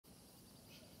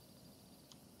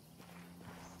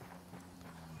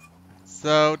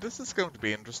So this is going to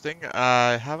be interesting.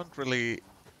 I haven't really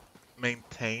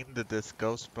maintained this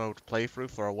ghost mode playthrough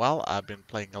for a while. I've been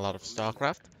playing a lot of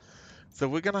StarCraft. So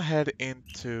we're gonna head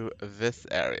into this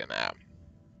area now.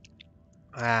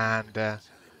 And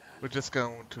we're just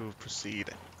going to proceed.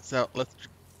 So let's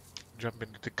jump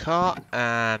into the car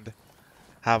and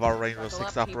have our Rainbow Buckle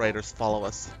Six up, people. operators follow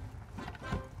us.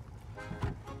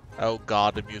 Oh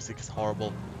god, the music is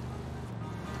horrible.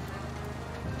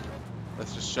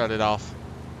 Let's just shut it off.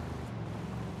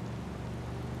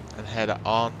 And head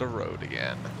on the road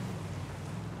again.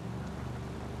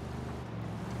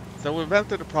 So we went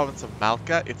to the province of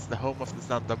Malca. It's the home of the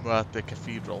Santa Muerte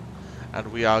Cathedral.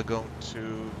 And we are going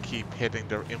to keep hitting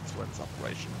their influence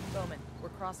operation. Bowman, we're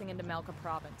crossing into Malca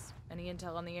province. Any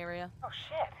intel on the area? Oh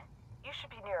shit. You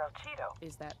should be near El Cheeto.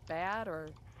 Is that bad or?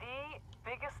 The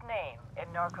biggest name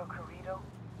in Narco Corrido.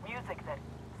 Music that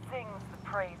sings the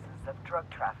praises of drug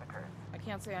traffickers. I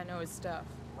can't say I know his stuff.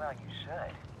 Well, you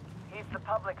should. He's the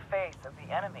public face of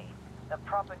the enemy. The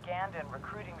propaganda and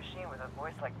recruiting machine with a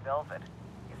voice like velvet.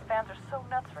 His fans are so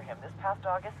nuts for him. This past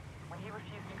August, when he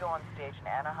refused to go on stage in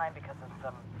Anaheim because of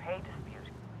some pay dispute,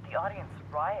 the audience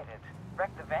rioted,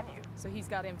 wrecked the venue. So he's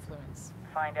got influence.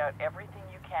 Find out everything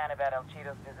you can about El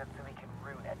Cheeto's visit so he can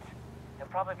ruin it. He'll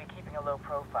probably be keeping a low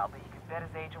profile, but you can bet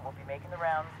his agent will be making the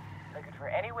rounds, looking for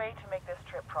any way to make this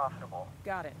trip profitable.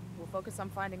 Got it. We'll focus on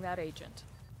finding that agent.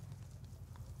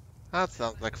 That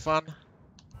sounds like fun.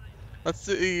 Let's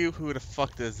see who the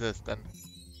fuck this is then.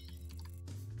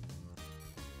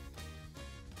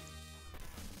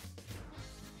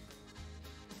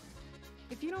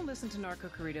 If you don't listen to Narco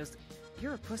Corridos,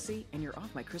 you're a pussy and you're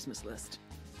off my Christmas list.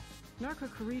 Narco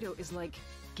Corrido is like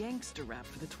gangster rap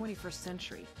for the 21st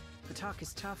century. The talk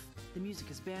is tough, the music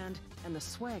is banned, and the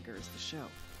swagger is the show.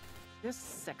 This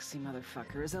sexy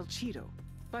motherfucker is El Cheeto,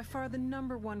 by far the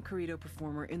 #1 Corrido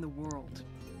performer in the world.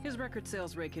 His record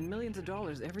sales rake in millions of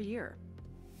dollars every year.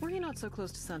 Were he not so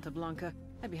close to Santa Blanca,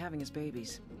 I'd be having his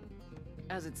babies.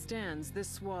 As it stands, this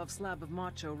suave slab of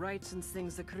macho writes and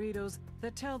sings the corridos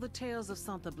that tell the tales of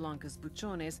Santa Blanca's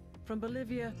buchones from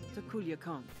Bolivia to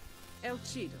Culiacan. El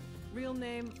Cheeto, real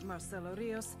name Marcelo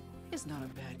Rios, is not a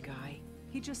bad guy.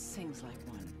 He just sings like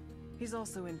one. He's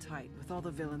also in tight with all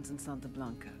the villains in Santa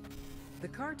Blanca. The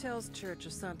cartel's Church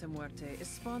of Santa Muerte is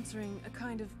sponsoring a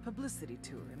kind of publicity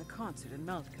tour and a concert in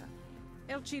Malca.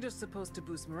 El Cheeto's supposed to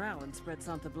boost morale and spread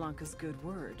Santa Blanca's good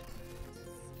word.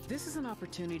 This is an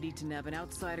opportunity to nab an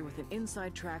outsider with an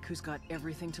inside track who's got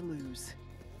everything to lose.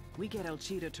 We get El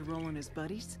Cheeto to roll on his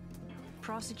buddies.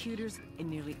 Prosecutors in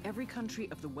nearly every country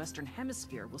of the Western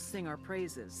Hemisphere will sing our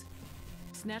praises.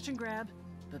 Snatch and grab,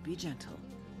 but be gentle.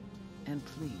 And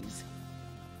please,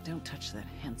 don't touch that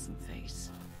handsome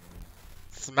face.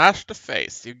 Smash the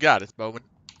face. You got it, Bowman.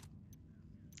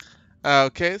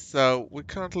 Okay, so we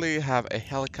currently have a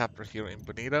helicopter here in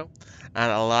Bonito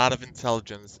and a lot of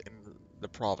intelligence in the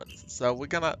province. So we're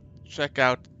gonna check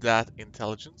out that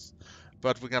intelligence,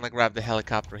 but we're gonna grab the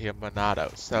helicopter here in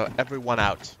Bonado. So everyone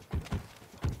out.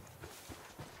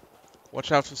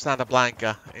 Watch out for Santa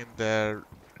Blanca in the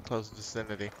close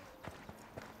vicinity.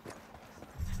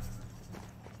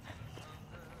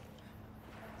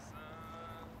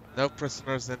 No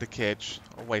prisoners in the cage.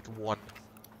 Oh wait, one.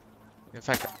 In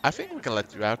fact, I think we can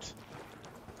let you out.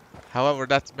 However,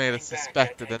 that's made us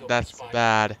suspected and that's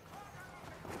bad.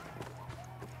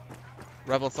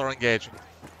 Rebels are engaging.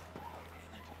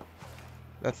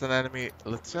 That's an enemy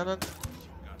lieutenant.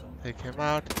 Take him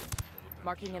out.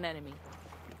 Marking an enemy.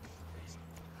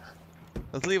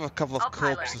 Let's leave a couple of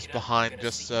corpses behind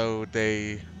just so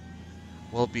they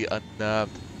will be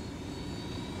unnerved.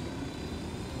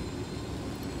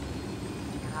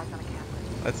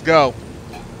 Let's go.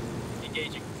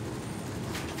 Engaging.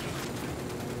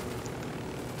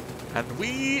 And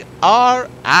we are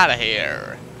out of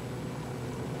here.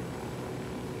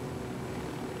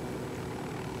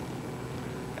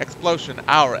 Explosion,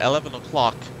 hour, 11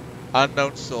 o'clock.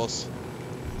 Unknown source.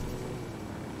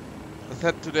 Let's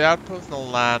head to the outpost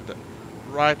and land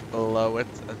right below it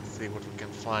and see what we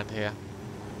can find here.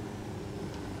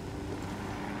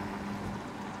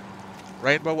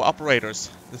 Rainbow operators,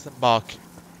 disembark.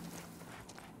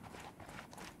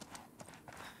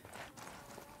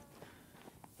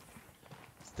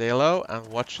 Stay low and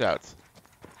watch out.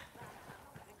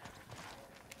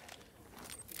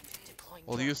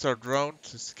 We'll use our drone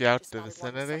to scout the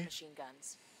vicinity.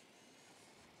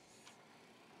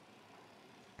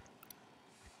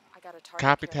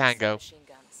 Copy Tango.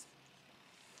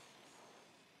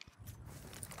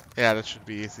 Yeah, that should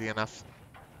be easy enough.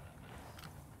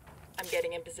 I'm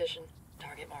getting in position.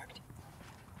 Target marked.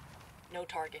 No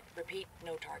target. Repeat,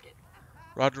 no target.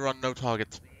 Roger on no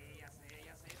target.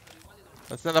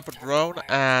 Let's set up a drone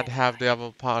and have the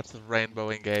other parts of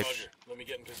Rainbow engage. Roger. Let me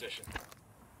get in position.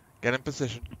 Get in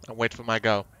position and wait for my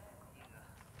go.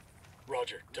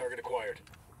 Roger. Target acquired.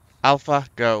 Alpha,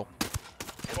 go.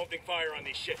 I'm opening fire on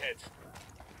these shitheads.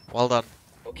 Well done.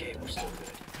 Okay, we're still good.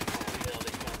 Hell,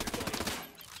 they found their buddy.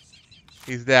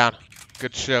 He's down.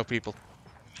 Good show, people.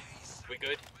 We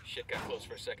good? Shit got close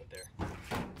for a second there.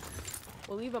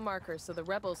 We'll leave a marker so the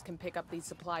rebels can pick up these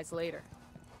supplies later.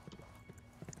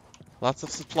 Lots of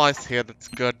supplies here, that's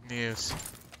good news.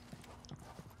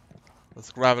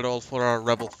 Let's grab it all for our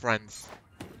rebel friends.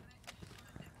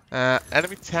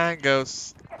 Enemy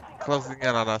tangos closing in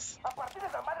on us.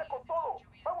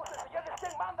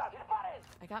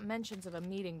 I got mentions of a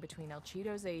meeting between El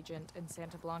Cheeto's agent and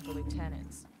Santa Blanca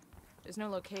lieutenants. There's no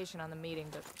location on the meeting,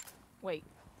 but wait.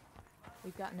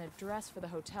 We've got an address for the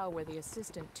hotel where the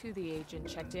assistant to the agent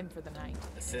checked in for the night.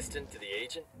 Assistant to the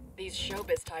agent? These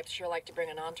showbiz types sure like to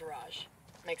bring an entourage.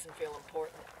 Makes them feel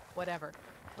important. Whatever.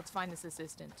 Let's find this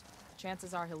assistant.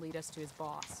 Chances are he'll lead us to his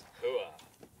boss. Hooah.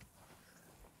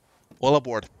 All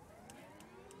aboard.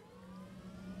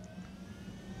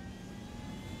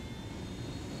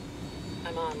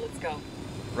 I'm on, let's go.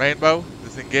 Rainbow,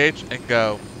 disengage and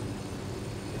go.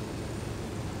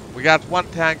 We got one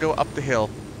tango up the hill.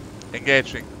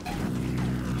 Engaging.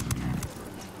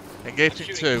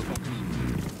 Engaging two.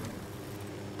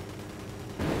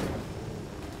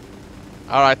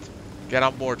 Alright, get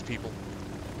on board, people.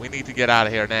 We need to get out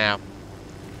of here now.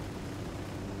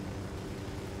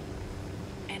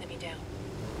 Enemy down.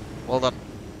 Well done.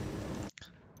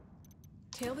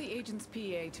 Tail the agent's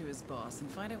PA to his boss and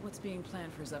find out what's being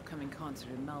planned for his upcoming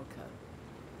concert in Malka.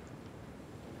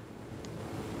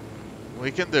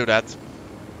 We can do that.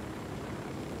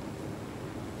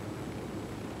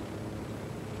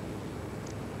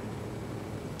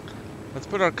 Let's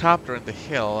put our copter in the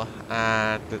hill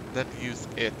and then use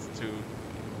it to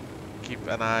keep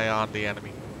an eye on the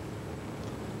enemy.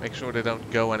 Make sure they don't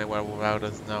go anywhere without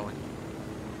us knowing.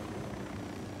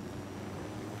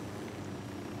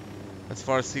 As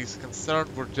far as he's concerned,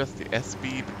 we're just the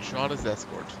SB, but Sean is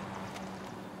escort.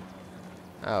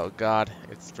 Oh god,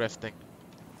 it's drifting.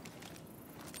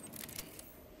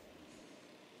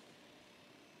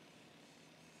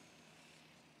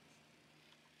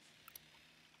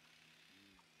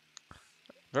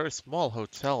 Very small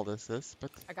hotel this is, but...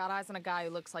 I got eyes on a guy who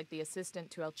looks like the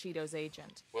assistant to El Cheeto's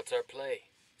agent. What's our play?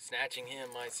 Snatching him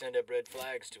might send up red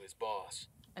flags to his boss.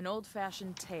 An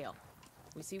old-fashioned tale.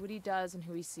 We see what he does and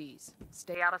who he sees.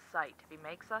 Stay out of sight. If he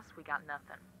makes us, we got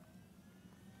nothing.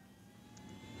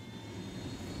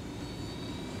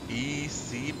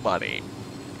 Easy money.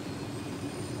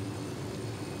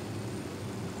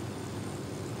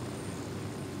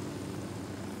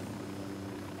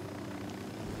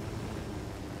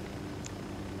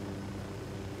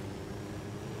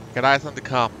 Get eyes on the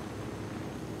cop.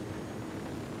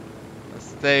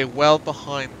 Stay well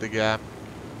behind the gap.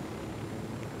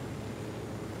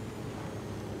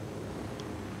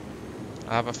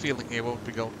 I have a feeling he won't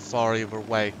be going far either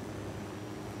way.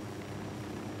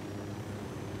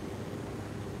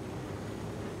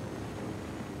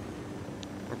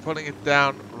 We're putting it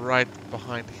down right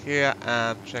behind here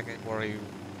and checking where he...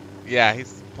 Yeah,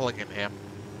 he's pulling in here.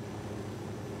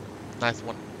 Nice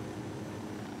one.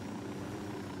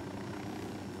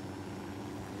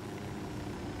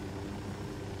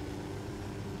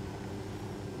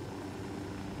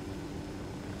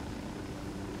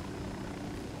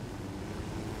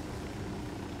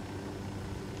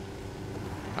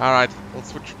 Alright, we'll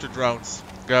switch to drones.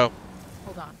 Go.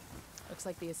 Hold on. Looks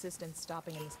like the assistant's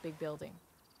stopping in this big building.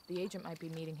 The agent might be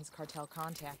meeting his cartel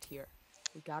contact here.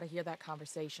 We gotta hear that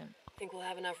conversation. Think we'll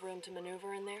have enough room to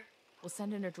maneuver in there? We'll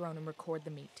send in a drone and record the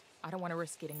meet. I don't want to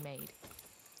risk getting made.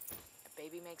 A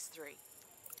baby makes 3.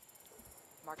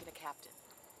 Mark it a captain.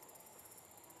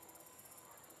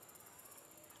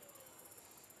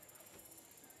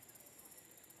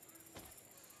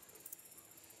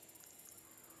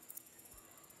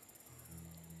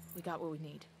 We got what we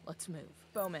need. Let's move.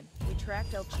 Bowman, we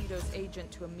tracked El Cheeto's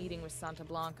agent to a meeting with Santa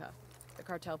Blanca. The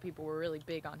cartel people were really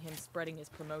big on him spreading his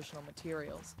promotional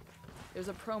materials. There's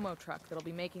a promo truck that'll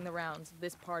be making the rounds of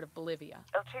this part of Bolivia.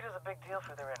 El Cheeto's a big deal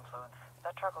for their influence.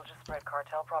 That truck will just spread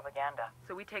cartel propaganda.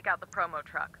 So we take out the promo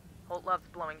truck. Holt loves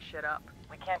blowing shit up.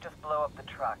 We can't just blow up the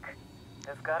truck.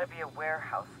 There's gotta be a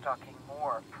warehouse stocking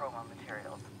more promo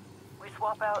materials. We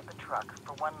swap out the truck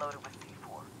for one loaded with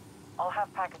C4. I'll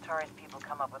have Pakatari's people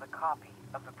come up with a copy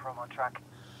of the promo truck.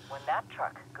 When that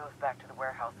truck goes back to the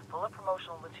warehouse full of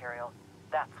promotional material,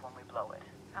 that's when we blow it.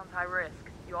 Sounds high risk.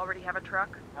 You already have a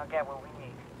truck? I'll get what we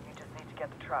need. You just just need to get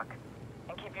the truck.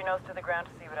 And keep your nose to the ground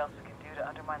to see what else we can do to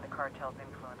undermine the cartel's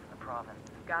influence in the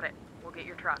province. Got it. We'll get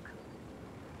your truck.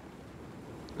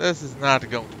 This is not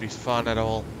going to be fun at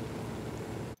all.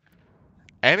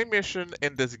 Any mission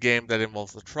in this game that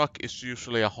involves a truck is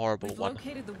usually a horrible We've one.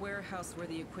 located the warehouse where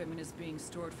the equipment is being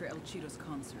stored for El Cheeto's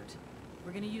concert.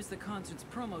 We're gonna use the concert's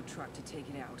promo truck to take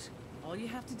it out. All you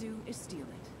have to do is steal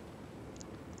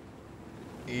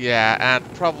it. Yeah,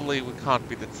 and probably we can't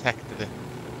be detected.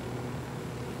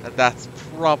 And that's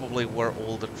probably where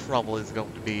all the trouble is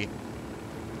going to be.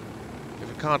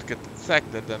 If we can't get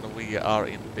detected, then we are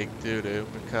in big doo-doo,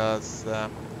 because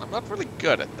I'm not really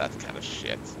good at that kind of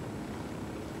shit.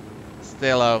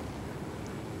 Still,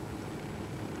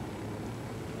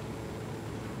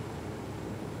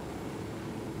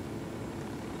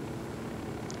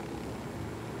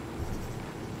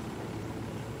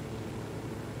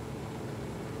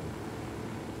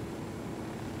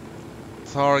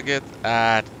 target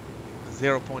at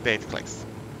 0.8 clicks.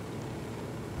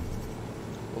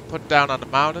 We'll put down on the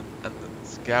mountain and then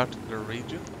scout the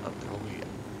region until we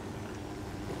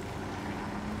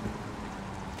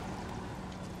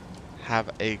have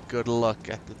a good look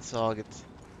at the target.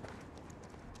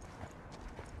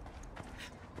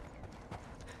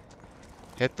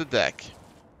 Hit the deck.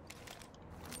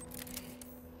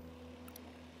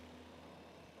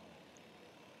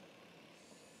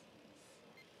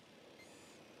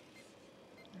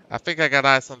 I think I got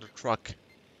eyes on the truck.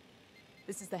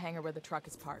 This is the hangar where the truck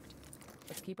is parked.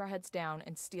 Let's keep our heads down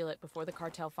and steal it before the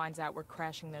cartel finds out we're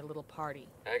crashing their little party.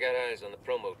 I got eyes on the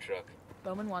promo truck.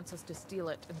 Bowman wants us to steal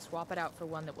it and swap it out for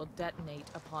one that will detonate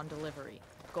upon delivery.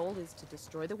 Goal is to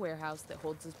destroy the warehouse that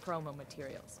holds his promo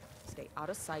materials. Stay out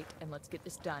of sight and let's get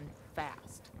this done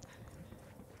fast.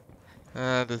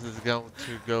 This is going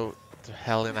to go to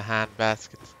hell in a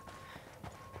handbasket.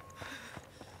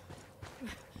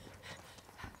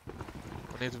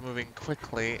 We need to move in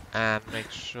quickly and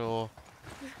make sure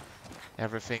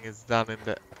everything is done in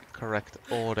the correct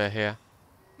order here.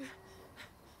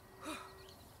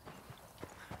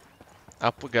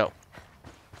 Up we go.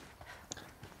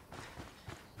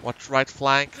 Watch right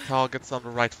flank, targets on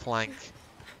the right flank.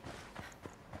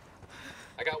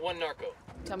 I got one narco.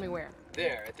 Tell me where.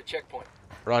 There, at the checkpoint.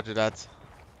 Roger that.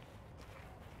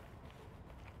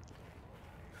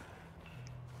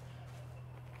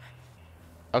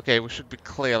 Okay, we should be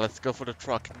clear. Let's go for the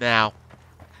truck now.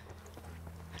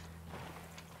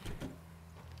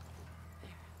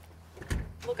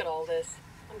 Look at all this.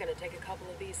 I'm gonna take a couple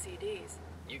of these CDs.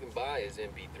 You can buy his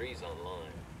MP3s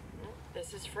online.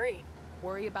 This is free.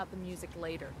 Worry about the music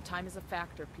later. Time is a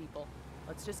factor, people.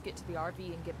 Let's just get to the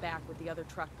RV and get back with the other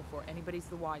truck before anybody's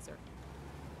the wiser.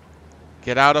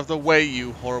 Get out of the way,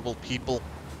 you horrible people.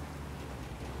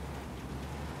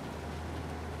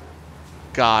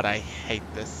 God, I hate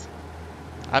this.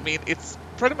 I mean, it's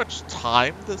pretty much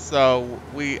timed, so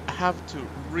we have to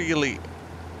really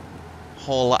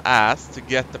haul ass to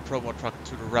get the promo truck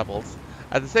to the rebels.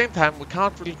 At the same time, we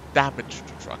can't really damage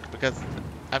the truck, because,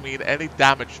 I mean, any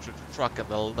damage to the truck and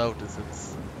they'll notice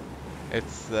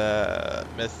it's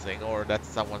missing, or that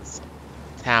someone's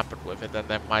tampered with it, and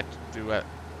they might do a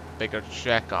bigger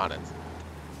check on it.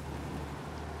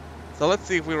 So let's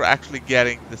see if we were actually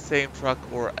getting the same truck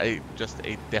or just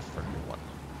a different one.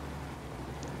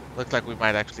 Looks like we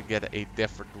might actually get a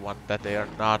different one that they are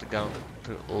not going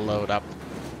to load up.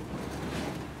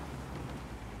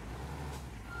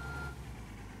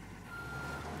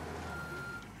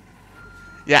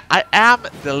 Yeah, I am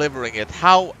delivering it.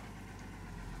 How?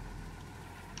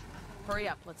 Hurry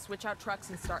up, let's switch out trucks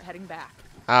and start heading back.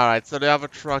 Alright, so the other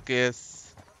truck is...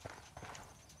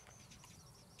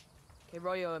 Que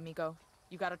rollo, amigo?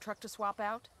 You got a truck to swap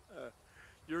out?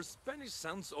 Your Spanish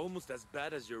sounds almost as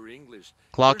bad as your English.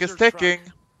 Clock Here's is your ticking.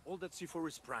 truck. All that C4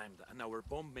 is primed, and our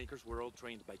bomb makers were all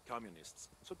trained by communists.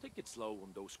 So take it slow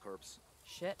on those curbs.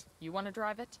 Shit, you want to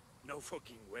drive it? No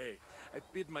fucking way. I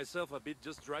beat myself a bit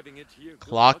just driving it here. Good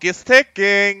Clock luck, is man.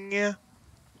 ticking.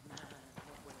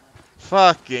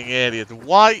 Fucking idiot.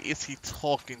 Why is he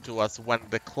talking to us when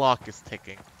the clock is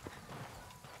ticking?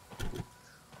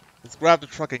 Let's grab the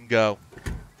truck and go.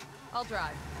 I'll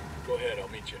drive. Go ahead, I'll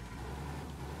meet you.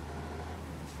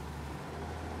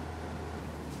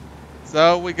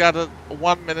 So we got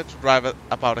 1 minute to drive it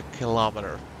about a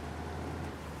kilometer.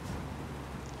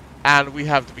 And we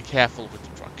have to be careful with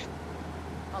the truck.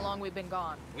 How long we've been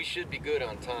gone? We should be good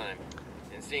on time.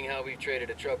 And seeing how we've traded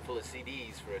a truck full of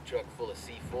CDs for a truck full of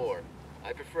C4,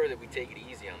 I prefer that we take it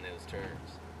easy on those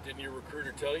terms. Didn't your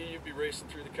recruiter tell you you'd be racing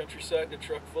through the countryside in a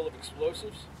truck full of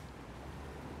explosives?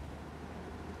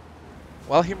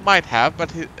 Well, he might have,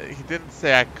 but he didn't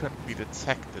say I couldn't be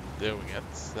detected doing it,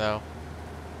 so...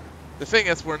 The thing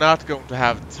is, we're not going to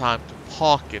have time to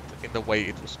park it in the way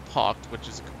it was parked, which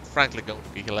is frankly going to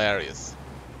be hilarious.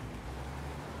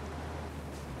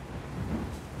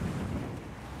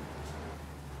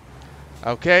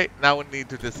 Okay, now we need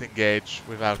to disengage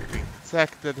without being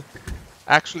detected.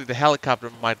 Actually, the helicopter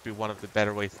might be one of the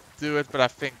better ways to do it, but I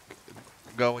think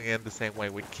going in the same way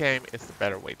we came is the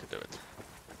better way to do it.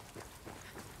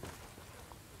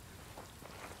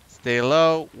 Stay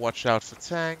low, watch out for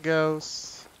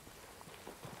tangos.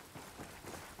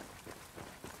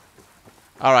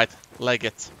 Alright, leg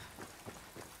it.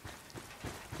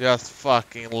 Just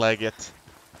fucking leg it.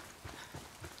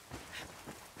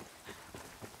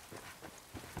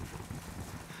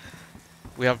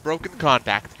 We have broken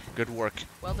contact. Good work.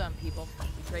 Well done, people.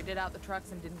 We traded out the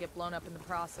trucks and didn't get blown up in the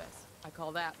process. I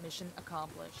call that mission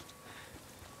accomplished.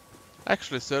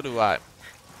 Actually, so do I.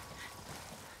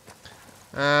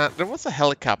 There was a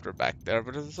helicopter back there,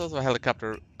 but there's also a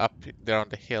helicopter up there on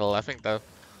the hill. I think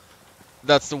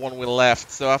that's the one we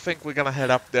left, so I think we're gonna head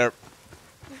up there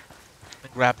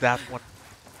and grab that one.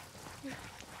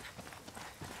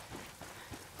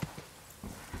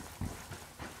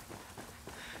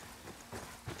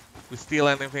 If we steal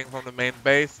anything from the main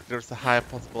base, there's a high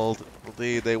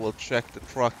possibility they will check the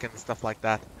truck and stuff like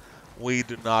that. We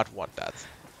do not want that.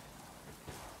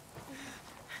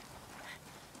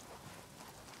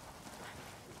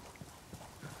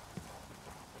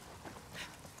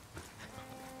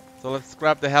 So let's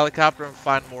grab the helicopter and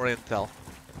find more intel.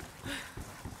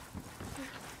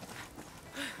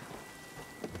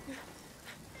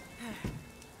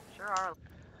 Sure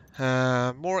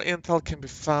are. More intel can be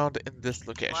found in this A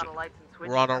location. lot of lights and switches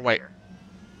We're on our up way. here.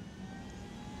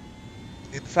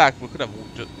 In fact, we could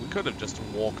have just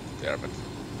walked there, but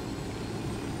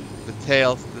the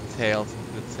tails, the tails,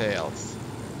 the tails.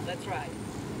 That's right.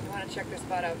 You want to check this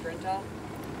spot out for intel?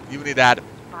 Unidad.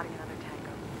 Spotting another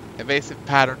tango. Evasive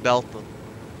pattern delta.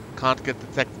 Can't get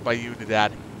detected by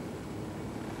Unidad.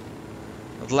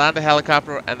 Let's land a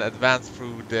helicopter and advance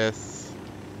through this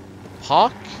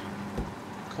park?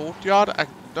 Courtyard? I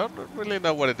don't really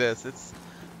know what it is. It's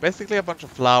basically a bunch of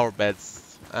flower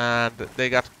beds, and they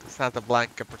got Santa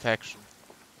Blanca protection.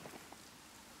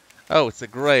 Oh, it's a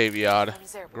graveyard.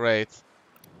 Great.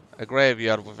 A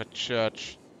graveyard with a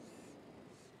church.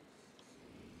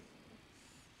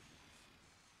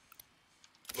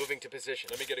 Moving to position.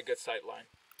 Let me get a good sight line.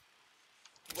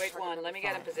 Wait one, let me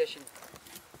get in position.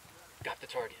 Got the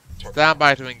target. Stand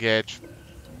by to engage.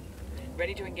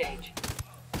 Ready to engage.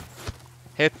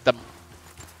 Hit them.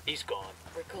 He's gone.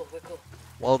 We're cool, we're cool.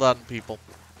 Well done, people.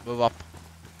 Move up.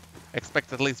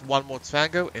 Expect at least one more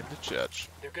tango in the church.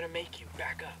 They're gonna make you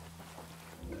back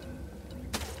up.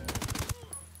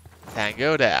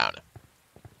 Tango down.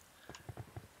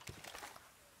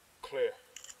 Clear.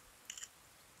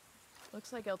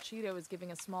 Looks like El Cheeto is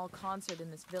giving a small concert in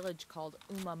this village called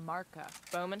Umamarca.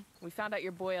 Bowman, we found out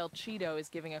your boy El Cheeto is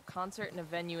giving a concert in a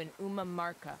venue in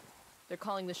Umamarca. They're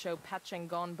calling the show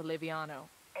Pachangon Boliviano.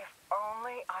 If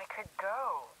only I could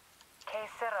go. Que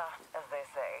sera, as they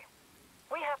say.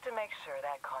 We have to make sure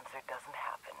that concert doesn't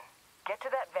happen. Get to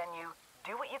that venue,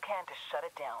 do what you can to shut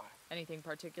it down. Anything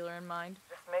particular in mind?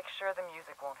 Just make sure the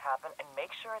music won't happen, and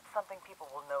make sure it's something people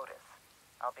will notice.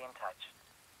 I'll be in touch.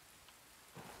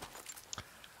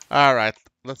 Alright,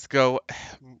 let's go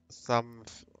some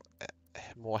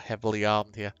more heavily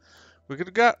armed here. We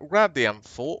could grab the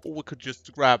M4, or we could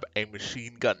just grab a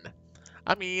machine gun.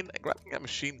 I mean, grabbing a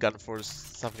machine gun for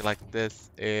something like this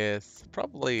is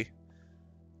probably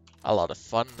a lot of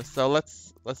fun. So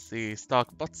let's see,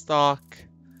 stock buttstock,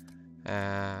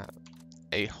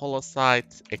 a hollow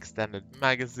sight, extended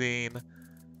magazine,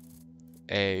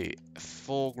 a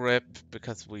foregrip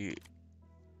because we,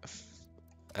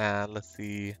 let's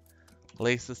see,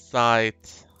 laser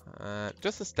sight,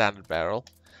 just a standard barrel,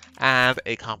 and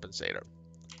a compensator.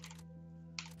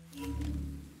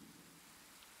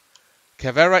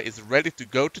 Cavera is ready to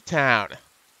go to town.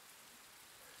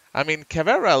 I mean,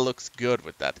 Cavera looks good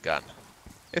with that gun.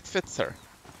 It fits her.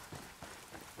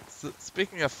 So,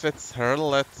 speaking of fits her,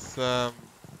 let's have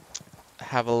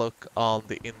a look on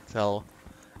the intel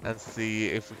and see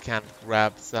if we can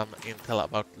grab some intel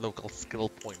about local skill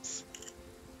points.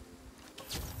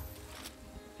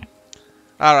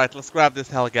 Alright, let's grab this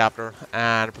helicopter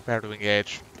and prepare to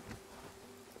engage.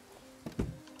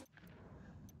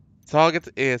 Target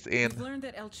is in. We've learned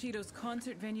that El Cheeto's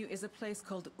concert venue is a place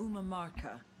called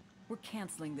Umamarca. We're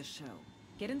canceling the show.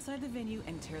 Get inside the venue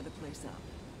and tear the place up.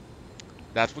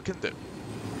 That we can do.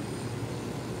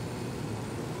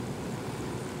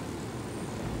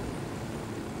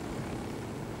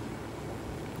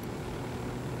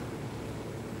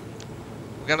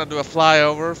 We're gonna do a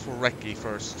flyover for Recce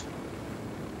first.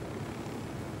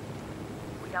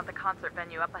 We got the concert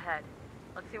venue up ahead.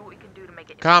 Let's see what we can do to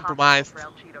make it Compromised.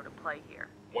 impossible for El Cheeto to play here.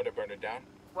 Want to burn it down?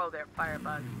 Whoa there,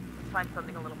 Firebug. Let's find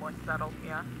something a little more subtle,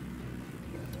 yeah?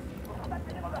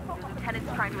 There's a tenant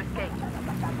trying to escape.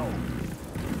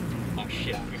 Oh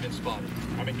shit, we've been spotted.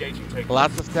 I'm engaging take.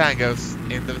 Lots of tangos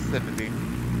in the vicinity.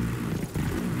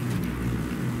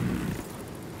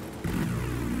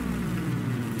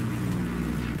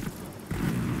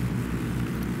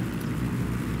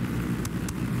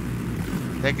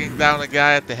 Taking down a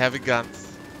guy at the heavy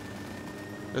guns.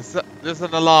 There's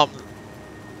an alarm.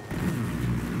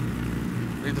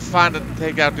 Need to find it and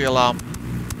take out the alarm.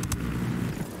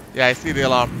 Yeah, I see the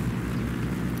alarm.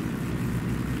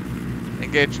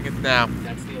 Engaging it now.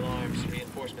 That's the alarms.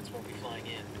 Reinforcements won't be flying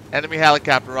in. Enemy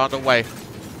helicopter on the way.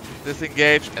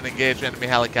 Disengage and engage enemy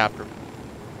helicopter.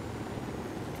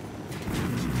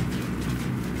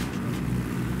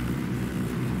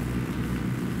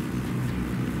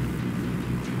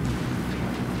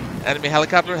 Enemy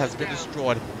helicopter has been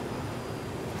destroyed.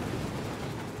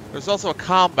 There's also a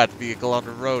combat vehicle on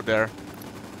the road there.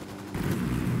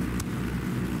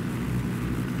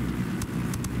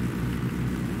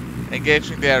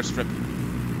 Engaging the airstrip.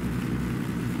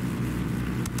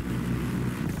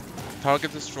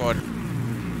 Target destroyed.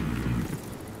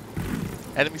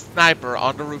 Enemy sniper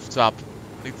on the rooftop.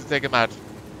 Need to take him out.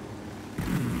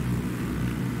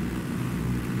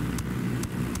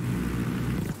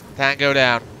 Tango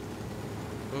down.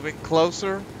 Moving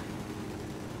closer.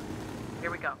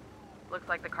 Here we go. Looks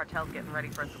like the cartel's getting ready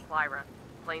for a supply run.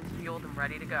 Planes fueled and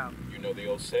ready to go. You know the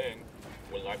old saying,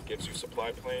 when life gives you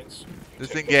supply planes, you take those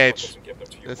Disengage. fuckers and give them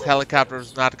to your This brothers helicopter and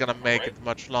is not gonna make Alright. it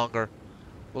much longer.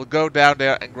 We'll go down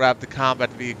there and grab the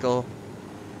combat vehicle.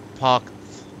 Parked.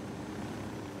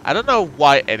 I don't know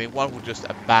why anyone would just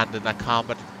abandon a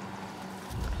combat.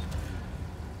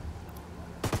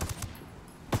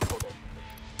 Hold on.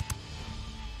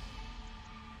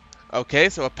 Okay,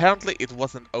 so apparently it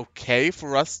wasn't okay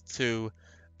for us to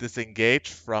disengage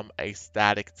from a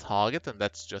static target, and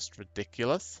that's just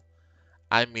ridiculous.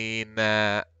 I mean,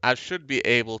 I should be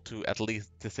able to at least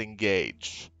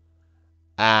disengage,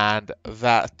 and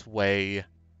that way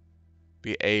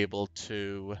be able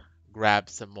to grab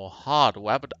some more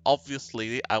hardware, but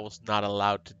obviously I was not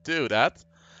allowed to do that,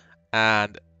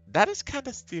 and that is kind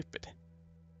of stupid.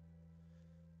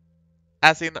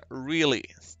 As in, really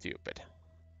stupid.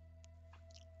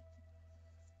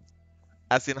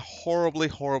 As in horribly,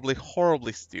 horribly,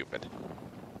 horribly stupid.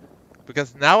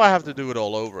 Because now I have to do it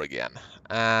all over again.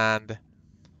 And,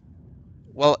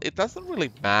 well, it doesn't really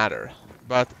matter.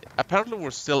 But apparently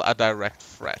we're still a direct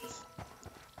threat.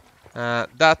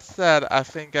 That said, I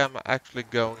think I'm actually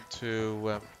going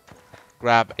to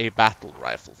grab a battle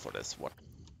rifle for this one.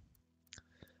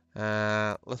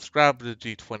 Let's grab the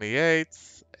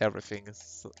G28. Everything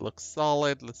looks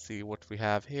solid. Let's see what we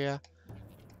have here.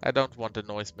 I don't want the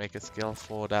noisemaker skill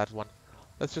for that one.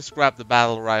 Let's just grab the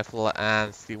battle rifle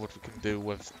and see what we can do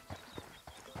with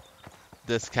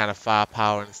this kind of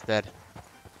firepower instead.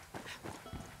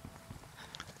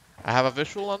 I have a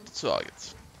visual on the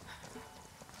target.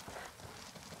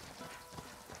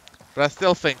 But I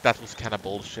still think that was kind of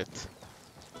bullshit.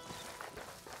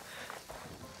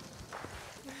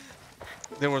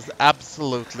 There was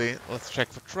absolutely, let's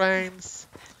check for trains.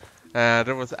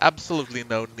 There was absolutely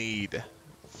no need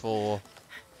for...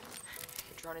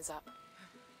 The drone is up.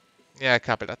 Yeah,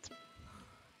 copy that.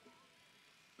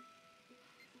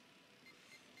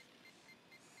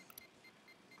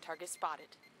 Target spotted.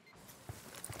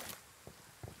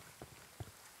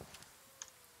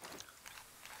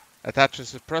 Attach a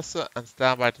suppressor and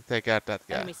stand by to take out that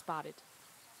guy. Enemy spotted.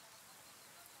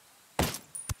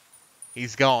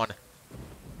 He's gone.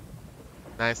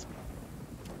 Nice.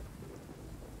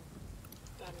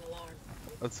 Got an alarm.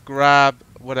 Let's grab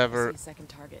I whatever. see second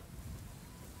target.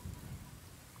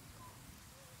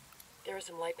 There are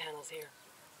some light panels here.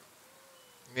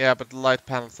 Yeah, but the light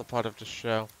panels are part of the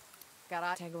show. Got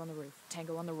a tango on the roof.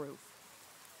 Tango on the roof.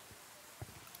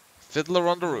 Fiddler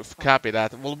on the roof. Copy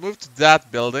that. We'll move to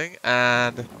that building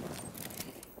and...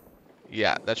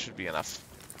 yeah, that should be enough.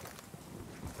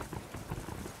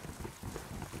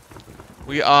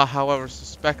 We are, however,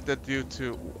 suspected due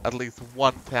to at least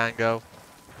one tango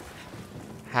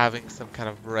having some kind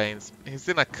of brains. He's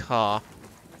in a car.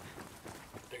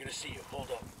 They're gonna see you.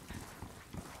 Hold up.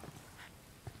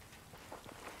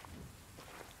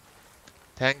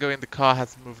 Tango in the car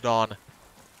has moved on.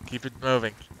 Keep it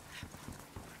moving.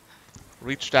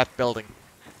 Reach that building.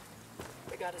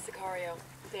 We got a Sicario.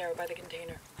 There, by the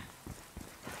container.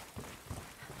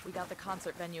 We got the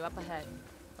concert venue up ahead.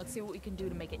 Let's see what we can do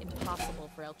to make it impossible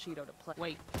for El Cheeto to play.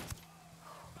 Wait.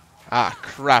 Ah,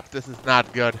 crap. This is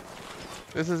not good.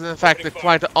 This is, in fact, the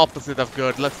quite opposite of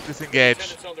good. Let's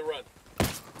disengage. On the run.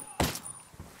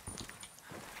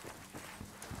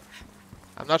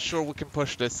 I'm not sure we can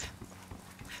push this.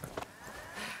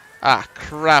 Ah,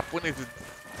 crap. We need to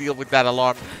deal with that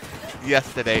alarm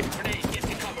yesterday. Grenade, get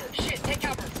to cover. Shit, take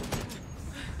cover.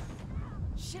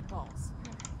 Shitballs.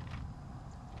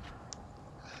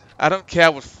 I don't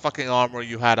care what fucking armor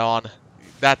you had on.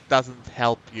 That doesn't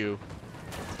help you.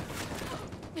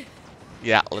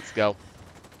 Yeah, let's go.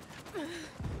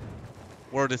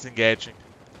 We're disengaging.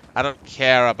 I don't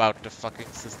care about the fucking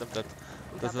system that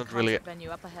doesn't really... venue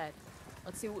up ahead.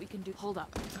 Let's see what we can do. Hold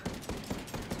up.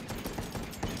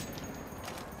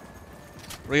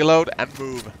 Reload and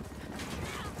move.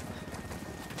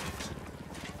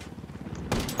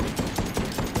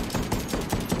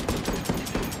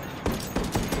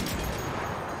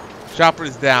 Chopper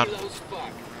is down.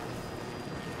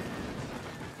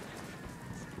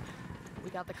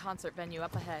 We got the concert venue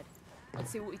up ahead.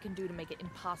 Let's see what we can do to make it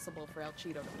impossible for El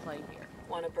Cheeto to play here.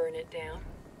 Want to burn it down?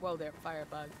 Whoa there,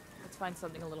 Firebug. Let's find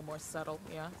something a little more subtle,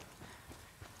 yeah?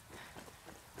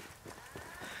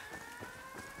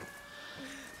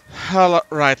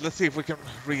 Right, let's see if we can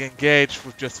re-engage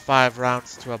with just 5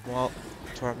 rounds to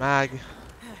our mag.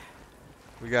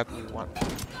 We got one.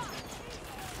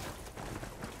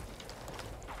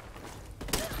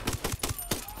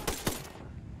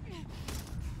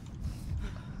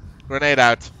 Grenade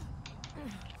out.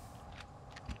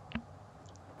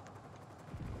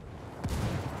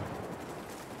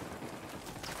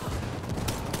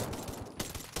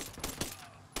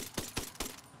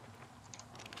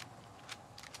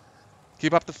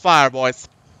 Keep up the fire, boys.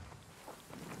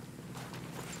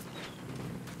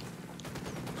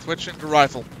 Switching to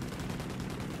rifle.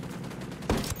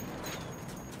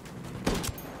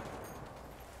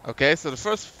 Okay, so the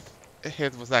first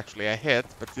hit was actually a hit,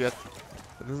 but yet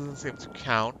it doesn't seem to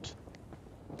count.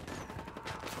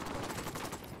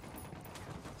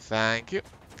 Thank you.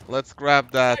 Let's grab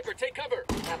that. Sniper, take cover.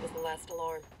 That was the last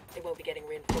alarm. They won't be getting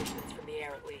reinforcements from the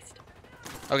air at least.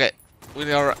 Okay,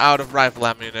 we are out of rifle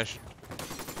ammunition.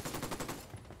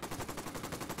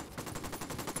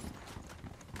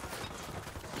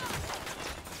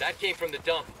 That came from the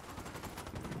dump.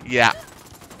 Yeah.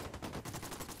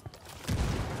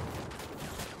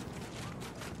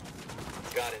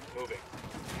 Got it. Moving.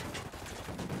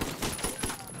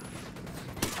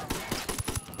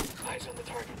 Eyes on the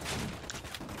target.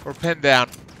 We're pinned down.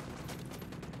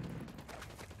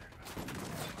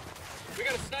 We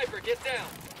got a sniper. Get down.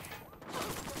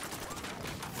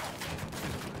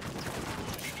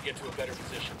 Need to get to a better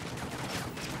position.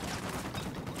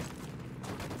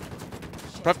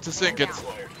 Prep to sink it.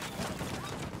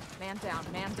 Man down,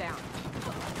 man down.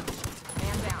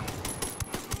 Man down.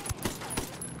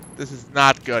 This is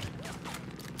not good.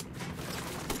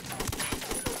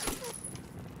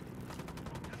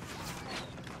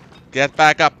 Get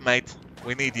back up, mate.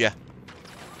 We need you.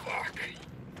 Fuck.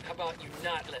 How about you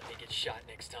not let me get shot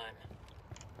next time?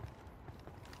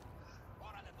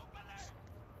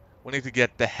 We need to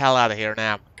get the hell out of here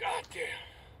now. God damn.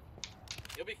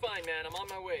 You'll be fine, man. I'm on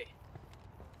my way.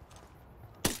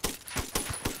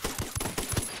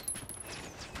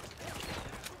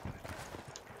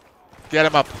 Get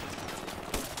him up.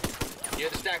 Near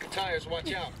the stack of tires,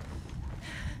 watch out.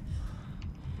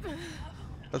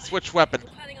 Let's switch weapon.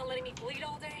 Planning on letting me bleed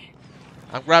all day?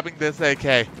 I'm grabbing this AK.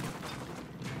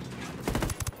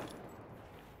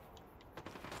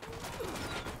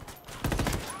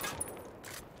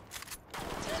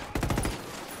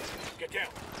 Get down.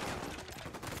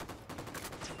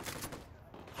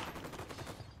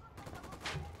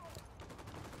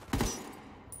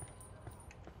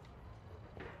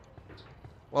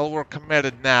 Well, we're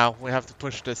committed now. We have to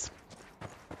push this.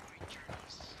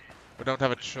 We don't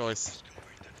have a choice.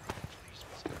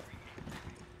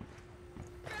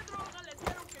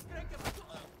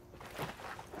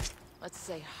 Let's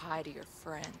say hi to your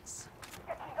friends.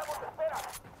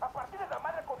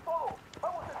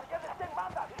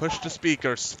 Push the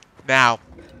speakers. Now.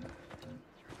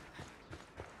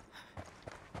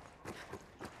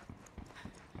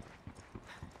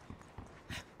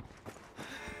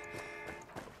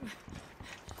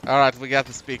 Alright, we got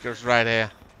the speakers right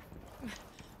here.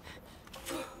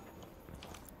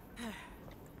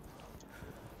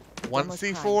 One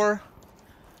C4.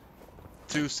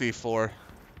 2 C4.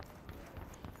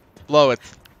 Blow it.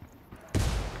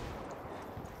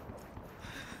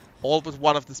 All but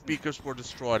one of the speakers were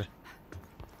destroyed.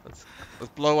 Let's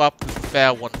blow up the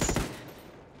spare ones.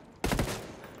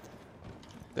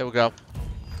 There we go.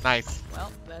 Nice.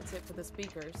 Well, that's it for the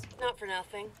speakers. Not for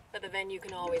nothing, but the venue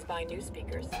can always buy new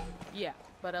speakers. Yeah,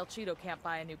 but El Cheeto can't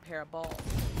buy a new pair of balls.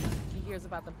 He hears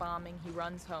about the bombing, he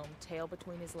runs home, tail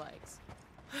between his legs.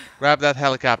 Grab that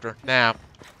helicopter now.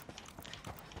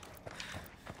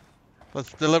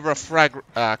 Let's deliver a frag.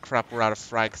 Crap, we're out of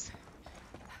frags.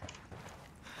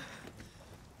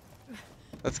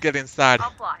 Let's get inside.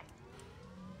 I'll fly.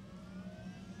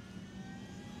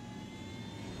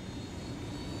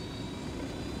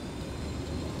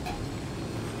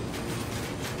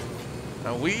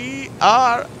 And we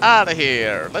are out of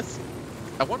here. Let's.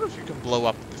 I wonder if you can blow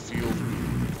up the fuel,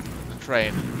 the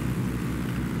train.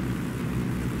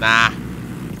 Nah,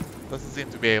 doesn't seem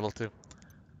to be able to.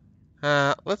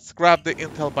 Let's grab the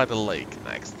intel by the lake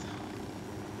next.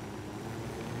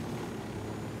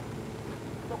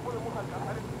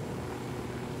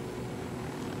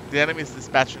 The enemy is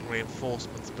dispatching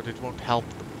reinforcements, but it won't help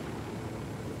them.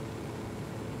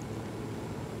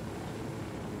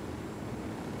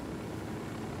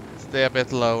 Stay a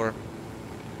bit lower.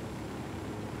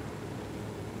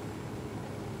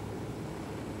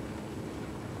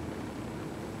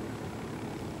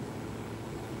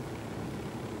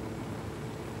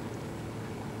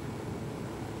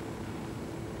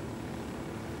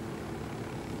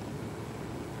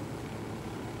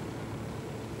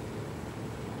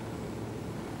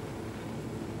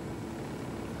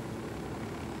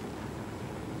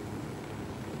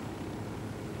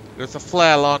 There's a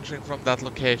flare launching from that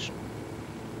location.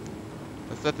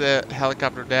 Let's set the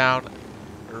helicopter down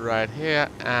right here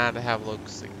and have a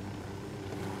look-see.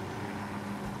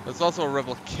 There's also a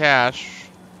rebel cache.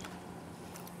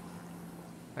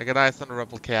 I got eyes on a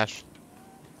rebel cache.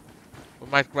 We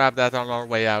might grab that on our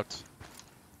way out.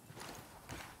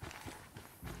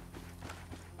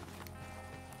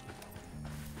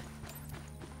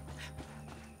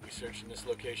 We searching this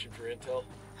location for intel?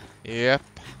 Yep.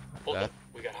 Hold up,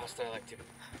 we got hostile activity.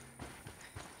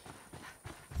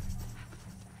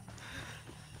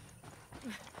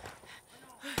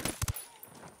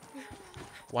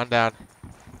 One down.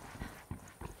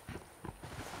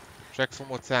 Check from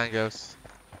what Tangos.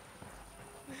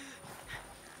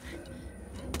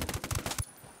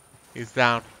 He's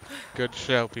down. Good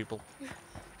show, people.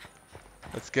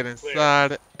 Let's get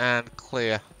inside and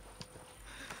clear.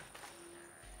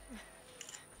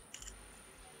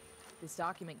 This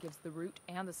document gives the route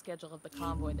and the schedule of the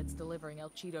convoy that's delivering El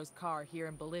Cheeto's car here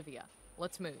in Bolivia.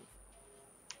 Let's move.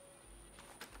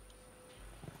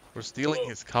 We're stealing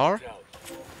his car?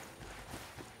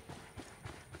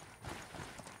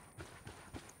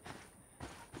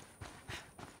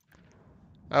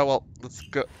 Oh well, let's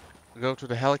go to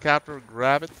the helicopter,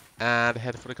 grab it, and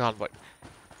head for the convoy.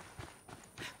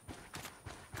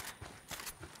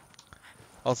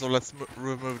 Also, let's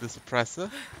remove the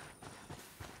suppressor.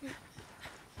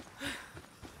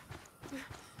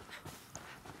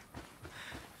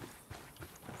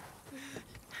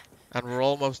 And we're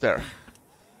almost there.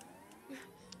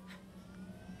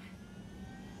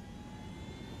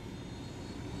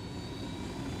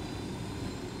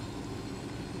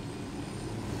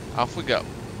 Off we go.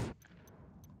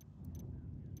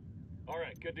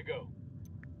 Alright, good to go.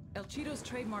 El Cheeto's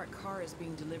trademark car is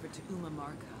being delivered to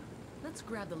Umamarca. Let's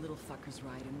grab the little fucker's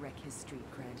ride and wreck his street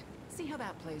cred. See how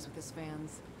that plays with his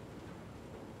fans.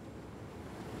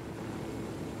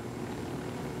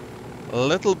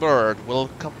 Little bird will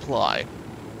comply.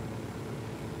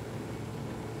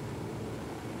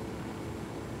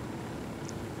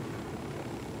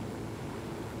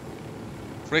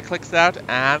 3 clicks out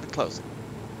and closing.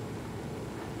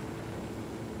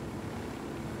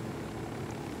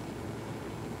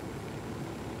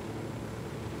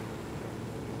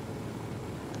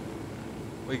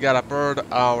 We got a bird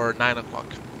hour 9 o'clock.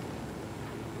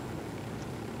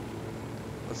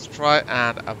 Let's try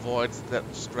and avoid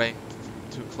straying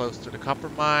too close to the copper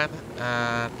mine,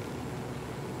 and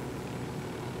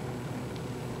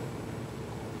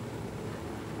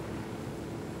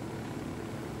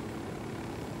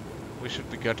we should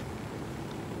be good.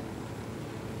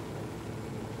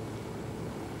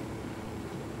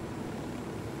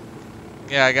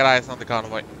 Yeah, I got eyes on the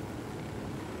convoy.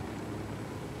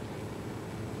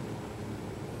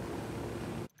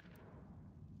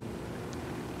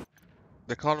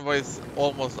 The convoy is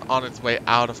almost on its way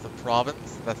out of the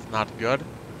province. That's not good.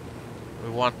 We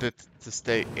want it to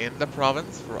stay in the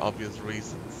province for obvious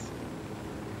reasons.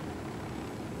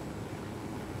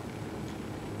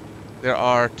 There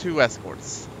are 2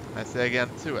 escorts. I say again,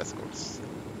 2 escorts.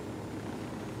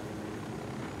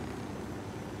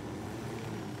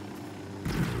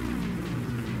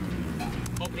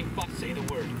 Opening box, say the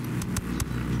word.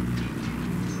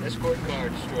 Escort car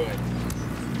destroyed.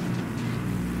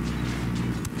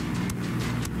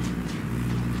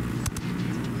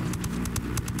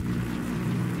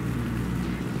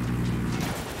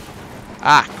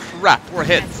 Ah, crap, we're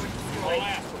hit. I'll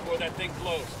last before that thing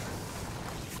blows.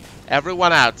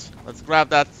 Everyone out. Let's grab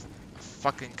that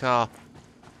fucking car.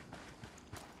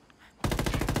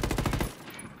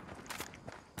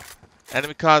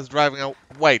 Enemy car is driving out.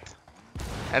 Wait.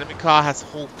 Enemy car has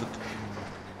halted.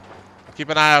 Keep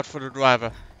an eye out for the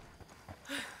driver.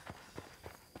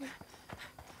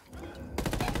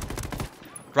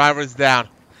 Driver is down.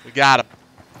 We got him.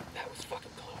 That was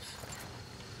fucking close.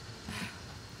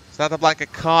 Santa Blanca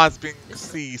car has been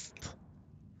seized.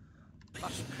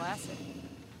 Fucking classic.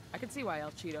 I could see why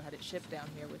El Cheeto had it shipped down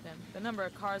here with him. The number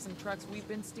of cars and trucks we've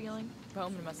been stealing,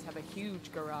 Bowman must have a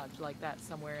huge garage like that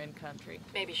somewhere in country.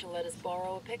 Maybe she'll let us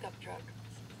borrow a pickup truck.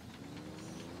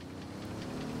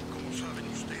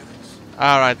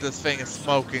 Alright, this thing is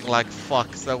smoking like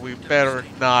fuck, so we better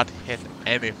not hit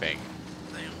anything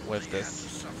with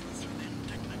this.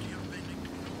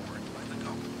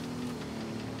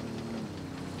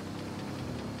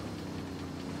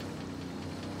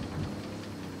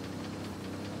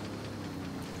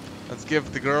 Let's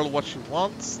give the girl what she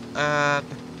wants, and...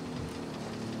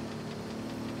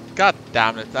 God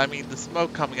damn it, I mean, the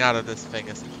smoke coming out of this thing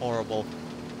is horrible.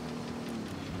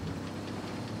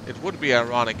 It would be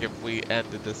ironic if we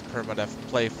ended this permadeath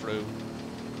playthrough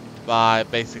by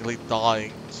basically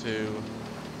dying to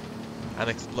an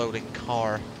exploding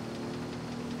car.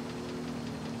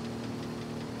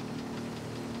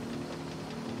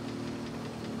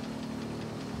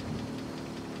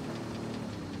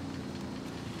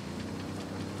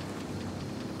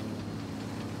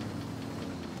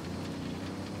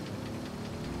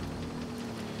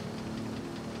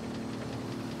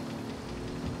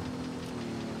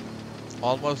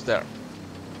 Almost there.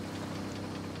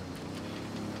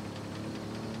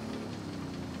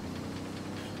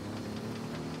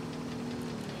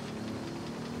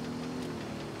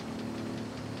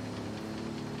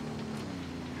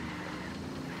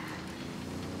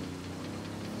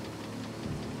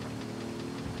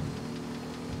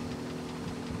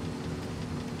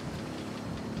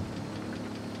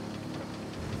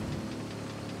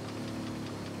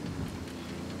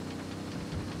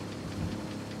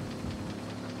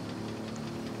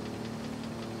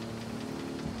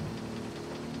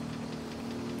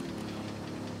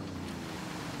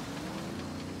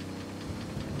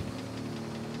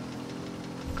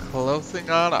 Closing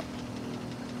on up.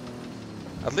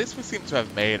 At least we seem to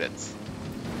have made it.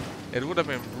 It would have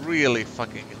been really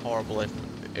fucking horrible if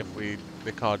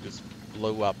the car just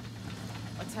blew up.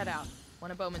 Let's head out.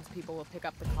 One of Bowman's people will pick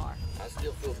up the car. I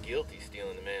still feel guilty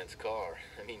stealing the man's car.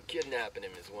 I mean, kidnapping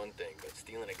him is one thing, but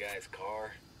stealing a guy's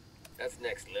car? That's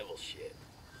next level shit.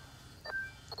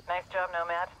 Nice job,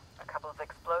 Nomad. A couple of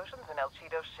explosions and El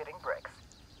Cheeto's shitting bricks.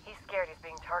 He's scared he's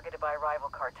being targeted by a rival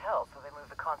cartel, so they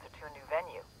moved the concert to a new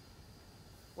venue.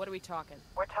 What are we talking?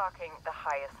 We're talking the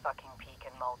highest fucking peak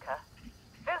in Molca.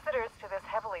 Visitors to this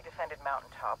heavily defended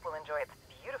mountaintop will enjoy its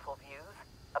beautiful views,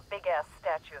 a big-ass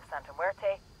statue of Santa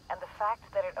Muerte, and the fact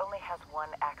that it only has one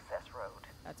access road.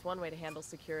 That's one way to handle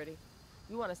security.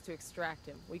 You want us to extract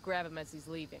him. We grab him as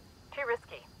he's leaving. Too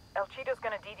risky. El Cheeto's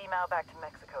gonna DD Mao back to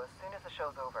Mexico as soon as the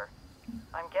show's over.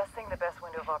 I'm guessing the best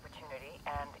window of opportunity,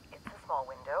 and it's a small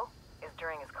window, is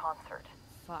during his concert.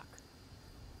 Fuck.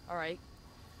 Alright.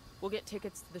 We'll get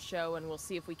tickets to the show and we'll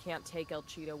see if we can't take El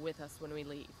Cheeto with us when we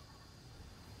leave.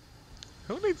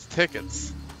 Who needs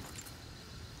tickets?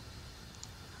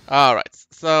 Alright,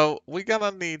 so we're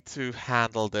gonna need to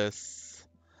handle this.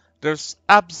 There's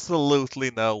absolutely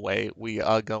no way we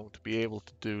are going to be able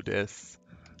to do this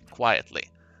quietly.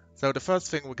 So the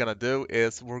first thing we're gonna do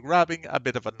is we're grabbing a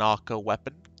bit of a narco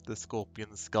weapon, the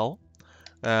Scorpion Skull.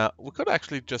 We could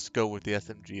actually just go with the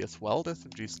SMG as well. The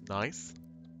SMG is nice.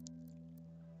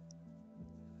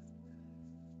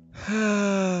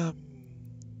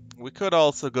 We could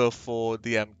also go for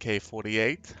the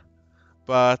MK48,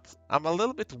 but I'm a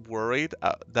little bit worried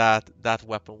that that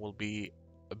weapon will be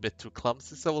a bit too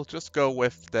clumsy, so we'll just go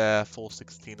with the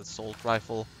 416 assault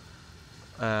rifle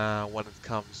when it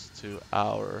comes to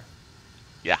our...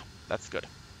 Yeah, that's good.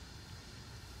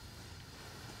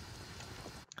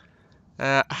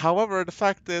 However, the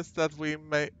fact is that we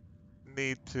may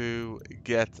need to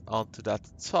get onto that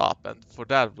top, and for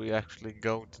that we're actually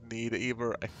going to need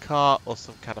either a car or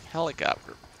some kind of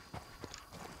helicopter.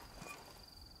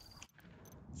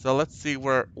 So let's see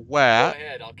where Go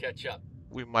ahead, I'll catch up.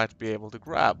 we might be able to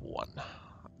grab one.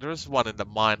 There's one in the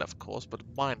mine, of course, but the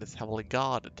mine is heavily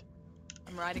guarded.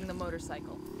 I'm riding the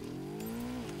motorcycle.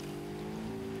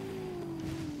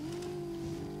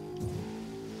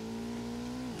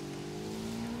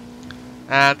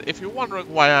 And if you're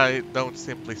wondering why I don't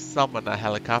simply summon a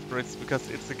helicopter, it's because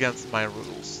it's against my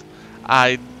rules.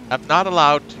 I am not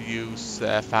allowed to use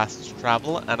fast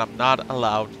travel, and I'm not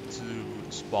allowed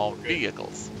to spawn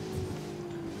vehicles.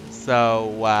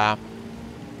 So,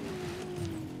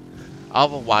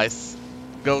 otherwise,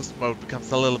 Ghost Mode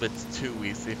becomes a little bit too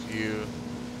easy if you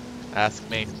ask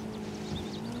me.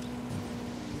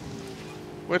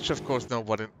 Which, of course,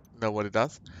 nobody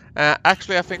does.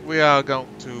 Actually, I think we are going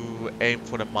to aim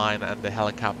for the mine and the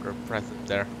helicopter present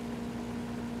there.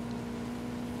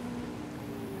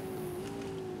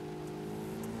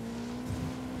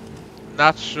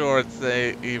 Not sure it's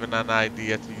even an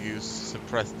idea to use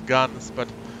suppressed guns, but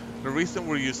the reason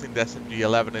we're using the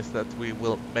SMG-11 is that we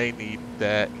may need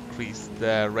the increased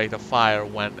rate of fire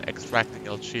when extracting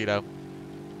El Cheeto.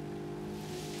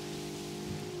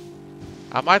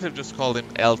 I might have just called him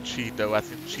El Cheeto,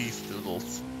 as in cheese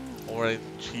doodles, or in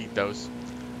Cheetos,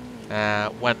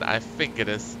 when I think it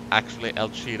is actually El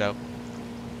Cheeto.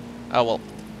 Oh well.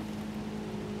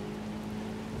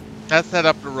 Let's head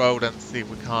up the road and see if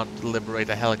we can't liberate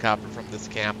a helicopter from this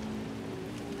camp.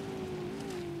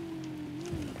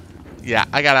 Yeah,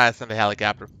 I got eyes on the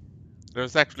helicopter.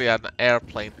 There's actually an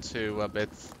airplane too, a bit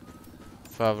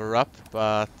further up,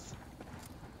 but...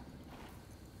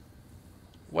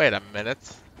 Wait a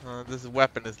minute. This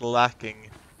weapon is lacking.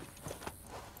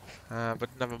 But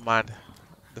never mind.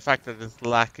 The fact that it's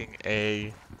lacking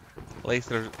a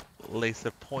laser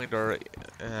pointer,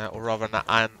 or rather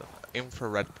an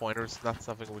infrared pointer, is not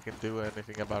something we can do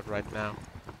anything about right now.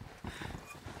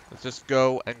 Let's just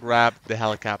go and grab the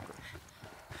helicopter.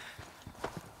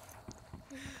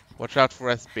 Watch out for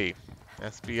SB.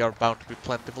 SB are bound to be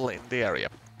plentiful in the area.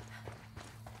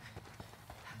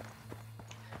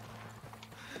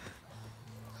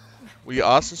 We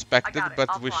are suspected,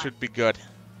 but we should be good.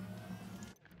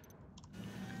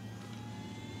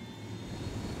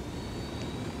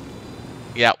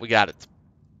 Yeah, we got it.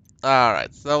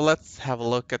 Alright, so let's have a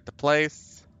look at the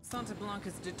place. Santa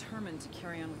Blanca's determined to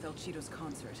carry on with El Cheeto's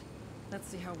concert. Let's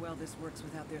see how well this works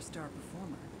without their star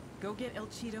performer. Go get El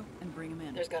Cheeto and bring him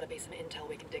in. There's gotta be some intel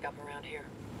we can dig up around here.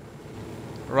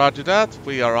 Roger that,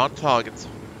 we are on target.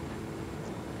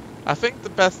 I think the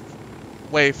best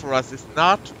way for us is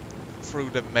not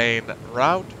through the main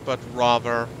route, but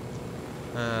rather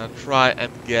try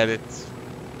and get it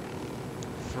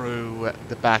through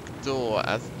the back door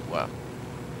as well.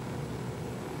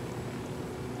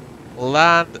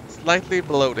 Land slightly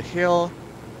below the hill.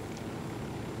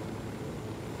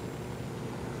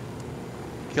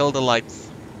 Kill the lights.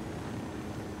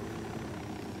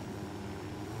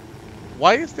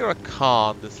 Why is there a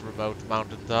car on this remote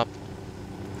mountain top?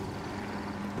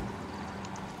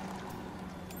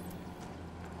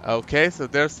 Okay, so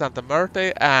there's Santa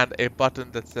Muerte and a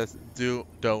button that says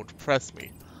don't press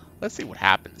me. Let's see what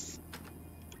happens.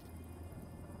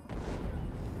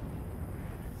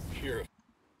 You're a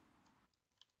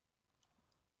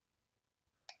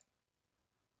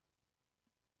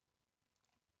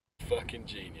fucking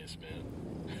genius,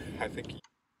 man. I think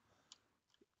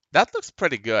That looks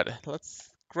pretty good.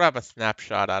 Let's grab a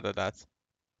snapshot out of that.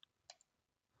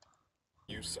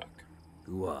 you suck.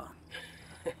 Ooh-ah.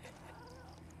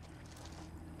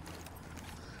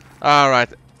 Alright.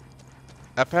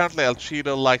 Apparently El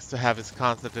Cheeto likes to have his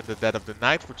concert in the dead of the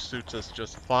night, which suits us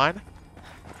just fine.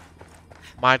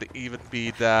 Might even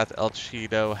be that El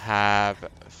Cheeto have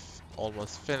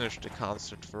almost finished the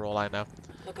concert for all I know.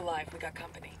 Look alive, we got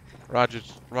company. Roger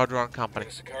on company.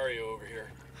 There's a Sicario over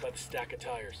here, by the stack of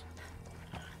tires.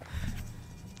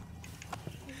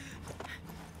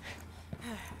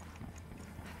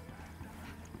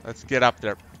 Let's get up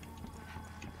there.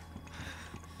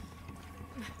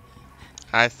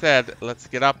 I said, let's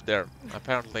get up there.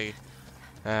 Apparently,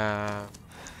 our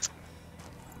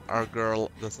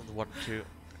girl doesn't want to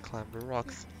climb the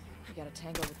rocks. We got a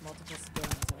tango with multiple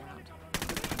civilians around.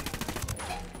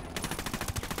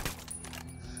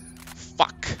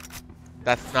 Fuck.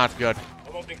 That's not good.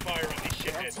 I'm opening fire on these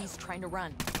shitheads. He's trying to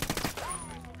run.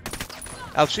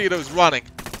 El Cheeto's running.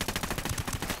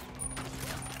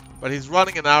 But he's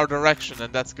running in our direction,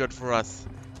 and that's good for us.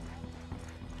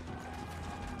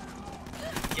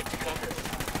 Get to cover.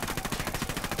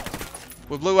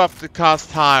 We blew up the car's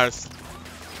tires.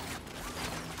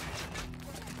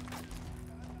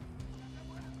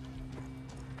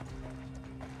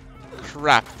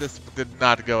 Crap, this did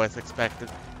not go as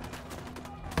expected.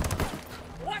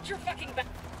 Watch your fucking back.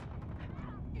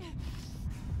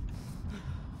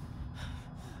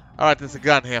 Alright, there's a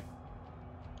gun here.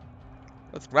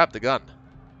 Let's grab the gun.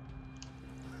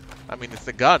 I mean, it's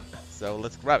a gun, so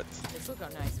let's grab it. This will go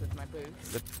nice with my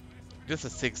boots. This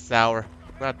is 6 hour.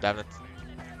 God damn it.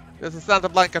 There's a Santa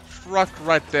Blanca truck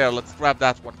right there. Let's grab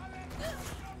that one.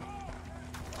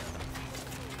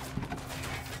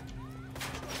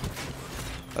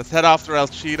 Let's head after El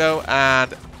Cheeto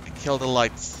and kill the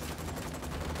lights.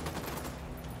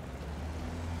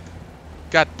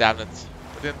 God damn it.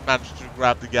 We didn't manage to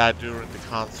grab the guy during the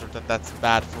concert, and that's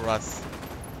bad for us.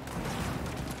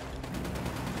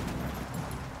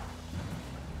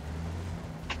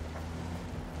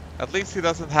 At least he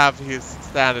doesn't have his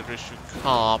standard issue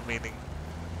calm, meaning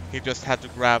he just had to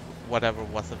grab whatever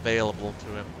was available to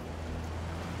him.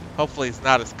 Hopefully he's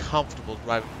not as comfortable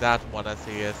driving that one as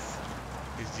he is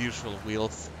his usual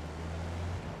wheels.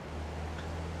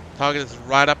 Target is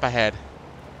right up ahead.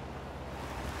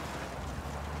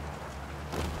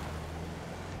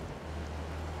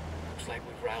 Looks like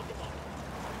we've riled them up.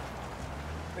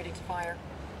 Ready to fire.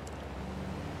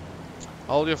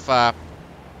 Hold your fire.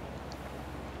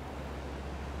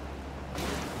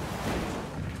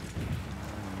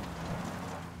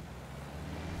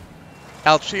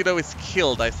 El Cheeto is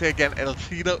killed. I say again, El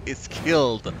Cheeto is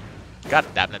killed. God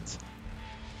damn it.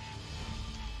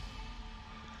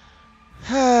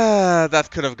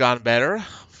 That could have gone better,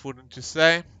 wouldn't you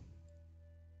say?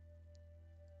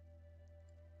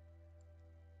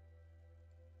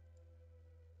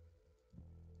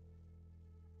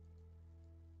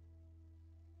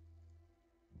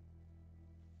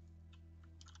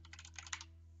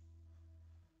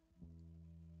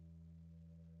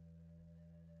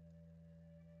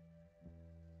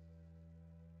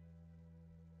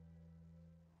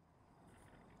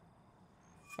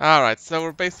 Alright, so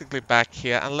we're basically back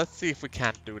here, and let's see if we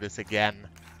can't do this again.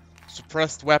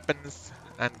 Suppressed weapons,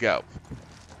 and go.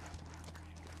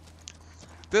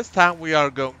 This time we are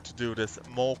going to do this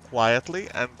more quietly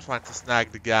and trying to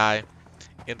snag the guy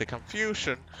in the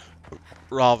confusion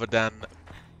rather than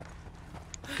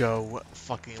go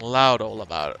fucking loud all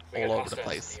about it, all over the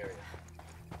place.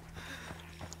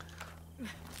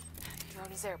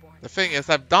 Drone is airborne. The thing is,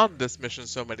 I've done this mission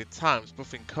so many times,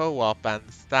 both in co-op and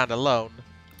standalone.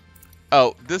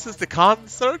 Oh, this is the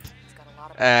concert?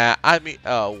 I mean,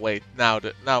 oh wait, now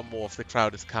more of the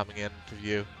crowd is coming into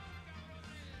view.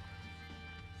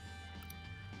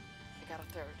 I got a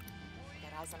third.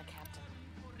 Got eyes on a captain.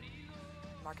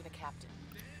 Marking a captain.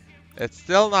 It's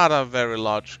still not a very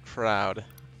large crowd.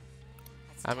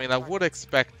 I mean, I would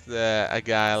expect a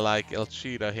guy like El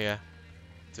Cheeto here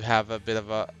to have a bit of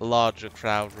a larger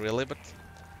crowd, really, but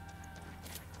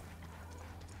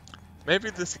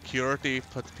maybe the security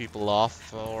put people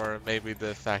off, or maybe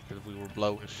the fact that we were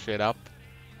blowing shit up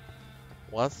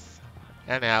was.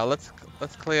 Anyhow,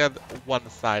 let's clear one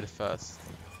side first.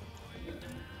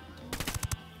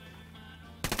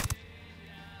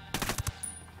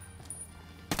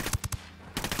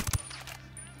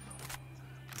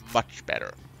 Much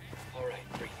better. Alright,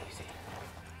 breathe easy.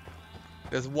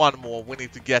 There's one more. We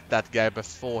need to get that guy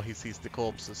before he sees the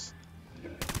corpses.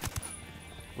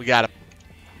 We got him.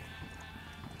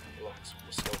 Relax,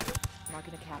 we'll scope it.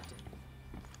 Marking a captain.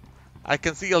 I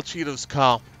can see El Cheeto's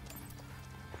car.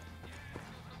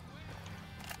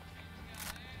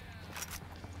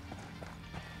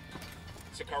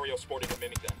 Sicario sporting a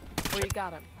minigun. Where you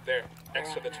got him? There,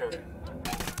 next to the turret.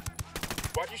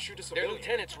 Why'd you shoot a Their civilian?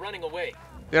 lieutenant's running away.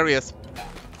 There he is.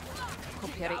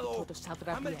 Copiare y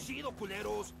photosaldrá bien. chido,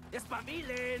 culeros.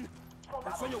 Espabilen.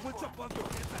 El sueño will chop off your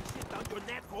heads and shit down your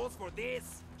neck holes for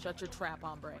this. Shut your trap,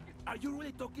 hombre. Are you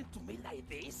really talking to me like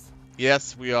this?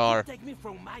 Yes, we are. You take me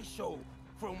from my show,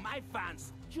 from my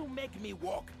fans. You make me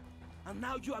walk. And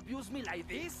now you abuse me like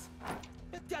this?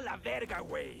 Vete a la verga,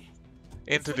 way.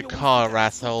 Into the car,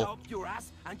 asshole. Up your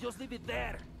ass and just leave it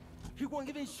there. He won't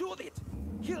even shoot it.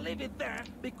 He'll leave it there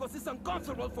because it's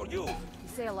uncomfortable for you. You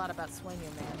say a lot about Swinging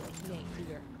Man, but he ain't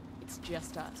here. It's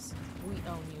just us. We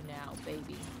own you now,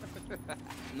 baby.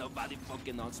 Nobody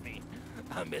fucking owns me.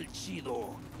 I'm El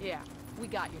Chido. Yeah, we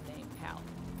got your name, pal.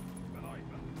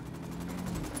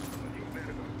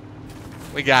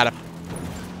 We got him.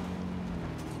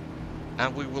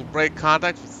 And we will break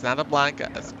contact with Santa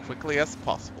Blanca as quickly as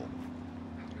possible.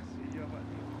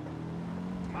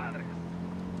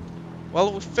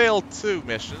 Well, we failed 2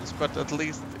 missions, but at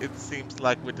least it seems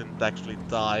like we didn't actually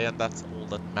die, and that's all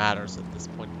that matters at this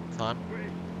point in time.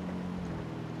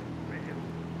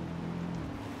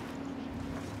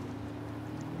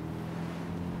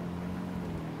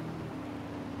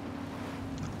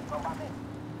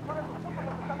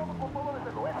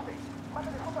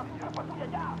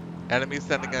 Enemy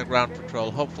sending a ground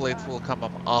patrol. Hopefully it will come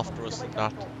up after us and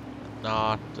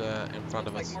not in front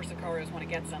of us. Looks like more Sicarios want to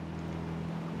get some.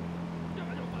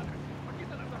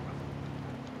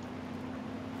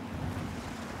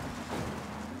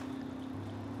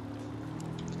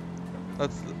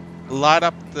 Let's light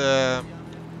up the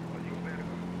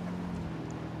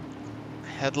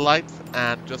headlights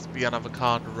and just be on a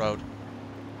Recon road.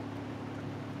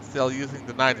 Still, using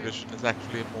the night vision is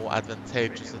actually more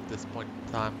advantageous at this point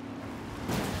in time.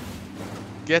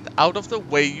 Get out of the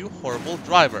way, you horrible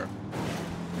driver.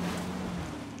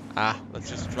 Ah, let's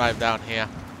just drive down here.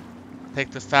 Take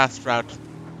the fast route.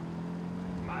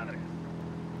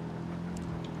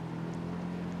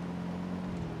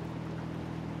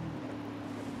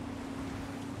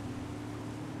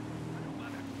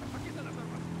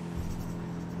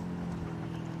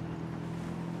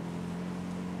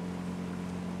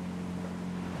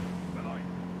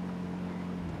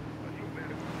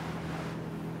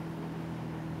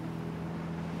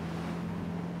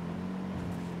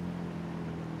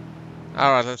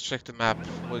 Alright, let's check the map.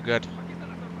 We're good.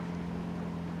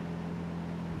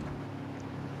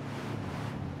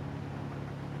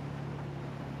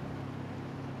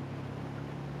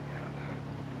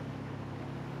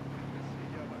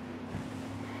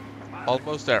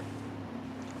 Almost there.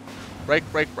 Brake,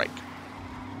 brake, brake.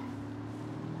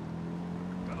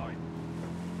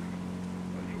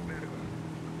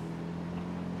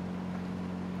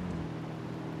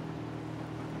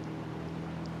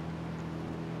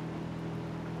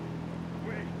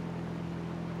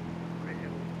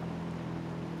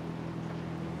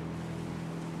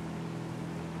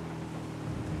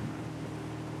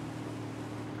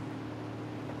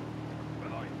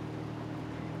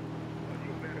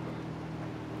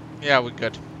 Yeah, we're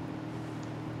good.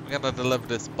 We're gonna deliver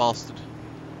this bastard.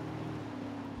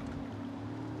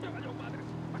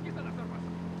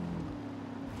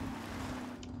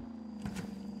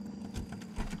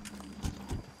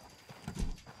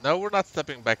 No, we're not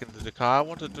stepping back into the car. I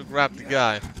wanted to grab the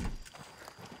guy.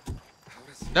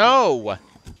 No!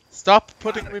 Stop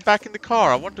putting me back in the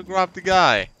car. I want to grab the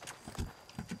guy.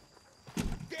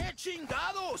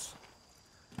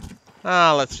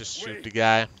 Ah, let's just shoot the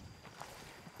guy.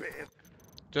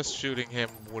 Just shooting him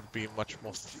would be much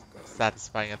more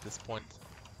satisfying at this point.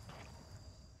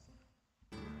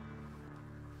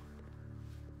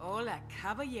 Hola,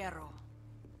 caballero.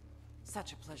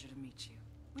 Such a pleasure to meet you.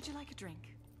 Would you like a drink?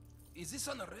 Is this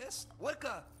an arrest?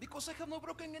 Huerca, because I have not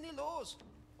broken any laws.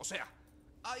 O sea,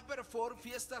 I perform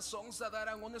fiesta songs that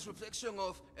are an honest reflection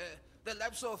of the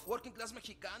lives of working class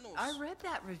Mexicanos. I read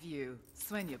that review.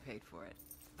 Sueño paid for it.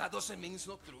 That doesn't mean it's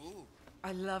not true.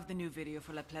 I love the new video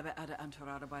for La Plebe Ada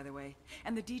Antorada, by the way.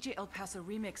 And the DJ El Paso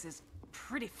remix is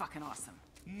pretty fucking awesome.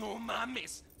 No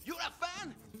mames! You're a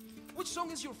fan! Which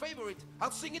song is your favorite? I'll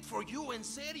sing it for you, en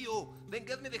serio. Then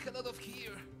get me the hell out of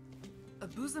here.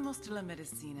 Abusamos de la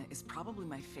Medicina is probably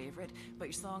my favorite, but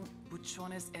your song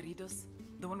Buchones Heridos,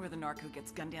 the one where the narco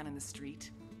gets gunned down in the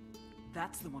street,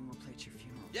 that's the one we'll play at your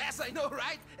funeral. Yes, I know,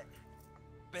 right?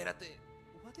 Espérate,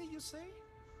 what did you say?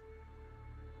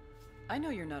 I know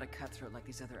you're not a cutthroat like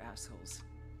these other assholes.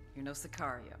 You're no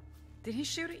Sicario. Did he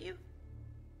shoot at you?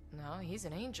 No, he's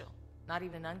an angel. Not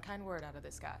even an unkind word out of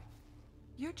this guy.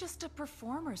 You're just a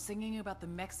performer singing about the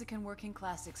Mexican working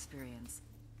class experience.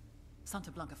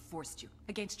 Santa Blanca forced you,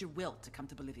 against your will, to come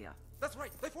to Bolivia. That's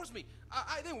right, they forced me.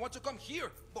 I didn't want to come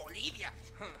here. Bolivia.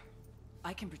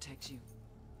 I can protect you.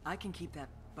 I can keep that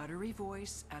buttery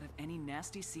voice out of any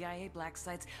nasty CIA black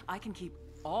sites. I can keep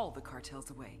all the cartels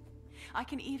away. I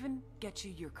can even get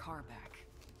you your car back.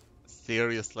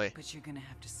 Seriously. But you're gonna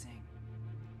have to sing.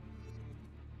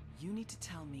 You need to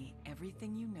tell me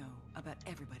everything you know about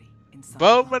everybody in Santa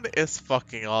Bowman Blanca. is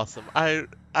fucking awesome. I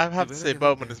have to say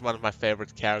Bowman is one of my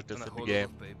favorite characters in the game.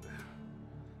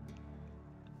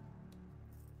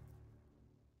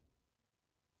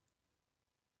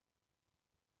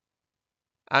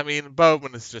 I mean,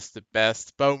 Bowman is just the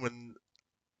best. Bowman...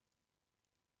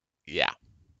 Yeah.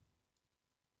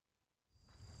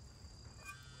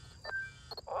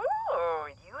 Ooh,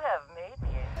 you have made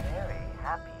me a very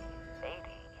happy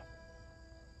lady.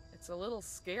 It's a little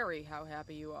scary how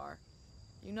happy you are.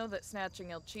 You know that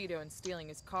snatching El Cheeto and stealing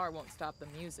his car won't stop the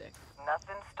music.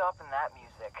 Nothing's stopping that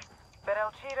music. But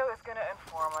El Cheeto is gonna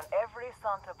inform on every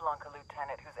Santa Blanca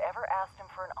lieutenant who's ever asked him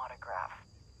for an autograph.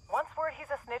 Once word he's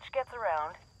a snitch gets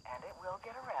around, and it will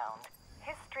get around,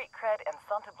 his street cred and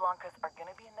Santa Blanca's are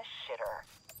gonna be in the shitter.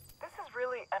 This is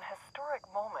really an historic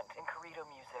moment in Corrido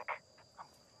music. I'm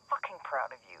fucking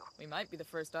proud of you. We might be the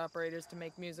first operators to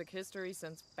make music history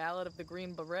since Ballad of the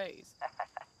Green Berets.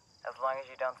 As long as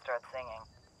you don't start singing.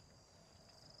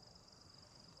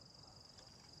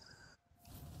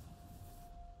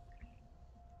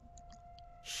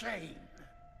 Shame.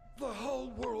 The whole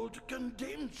world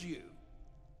condemns you.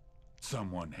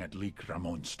 Someone had leaked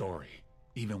Ramon's story.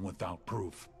 Even without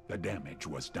proof, the damage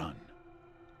was done.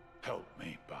 Help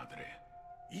me, Padre.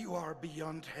 You are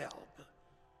beyond help.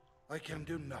 I can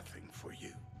do nothing for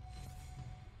you.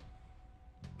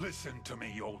 Listen to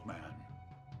me, old man.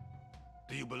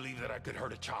 Do you believe that I could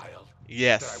hurt a child?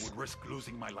 Yes. That I would risk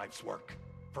losing my life's work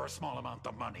for a small amount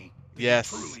of money? Do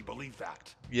Yes. you truly believe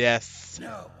that? Yes.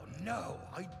 No,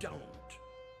 I don't.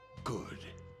 Good.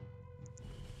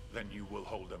 Then you will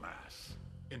hold a mass.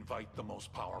 Invite the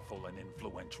most powerful and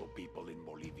influential people in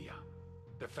Bolivia.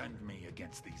 Defend me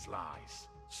against these lies.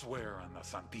 Swear on the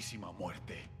Santísima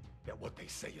Muerte that what they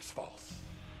say is false.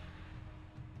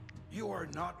 You are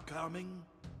not coming?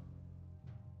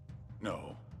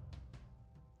 No.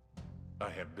 I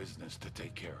have business to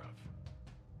take care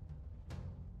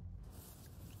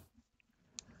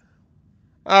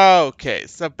of. Okay,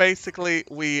 so basically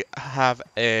we have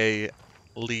a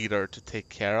leader to take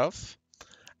care of.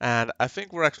 And I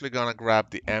think we're actually gonna grab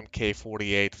the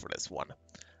MK48 for this one.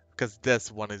 Because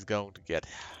this one is going to get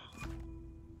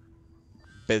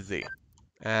busy.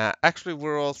 Actually,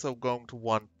 we're also going to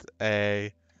want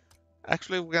a...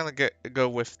 Actually, we're gonna go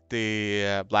with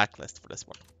the blacklist for this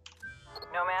one.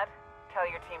 Nomad, tell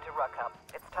your team to ruck up.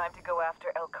 It's time to go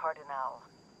after El Cardinal.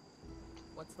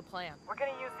 What's the plan? We're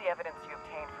gonna use the evidence you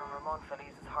obtained from Ramon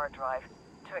Feliz's hard drive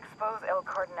to expose El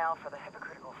Cardinal for the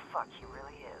hypocritical fuck he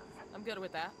really is. I'm good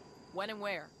with that. When and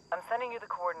where? I'm sending you the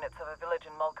coordinates of a village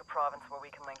in Mulka province where we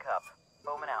can link up.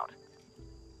 Bowman out.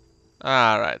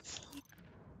 Alright.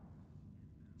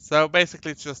 So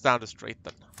basically it's just down the street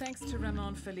then. Thanks to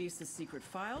Ramon Feliz's secret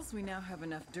files, we now have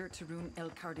enough dirt to ruin El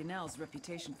Cardinal's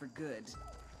reputation for good.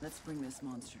 Let's bring this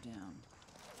monster down.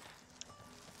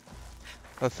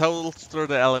 Let's holster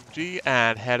the LMG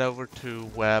and head over to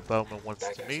where Bowman wants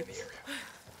to meet.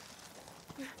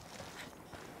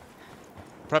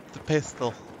 Prep the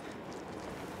pistol.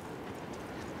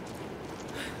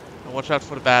 And watch out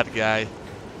for the bad guy.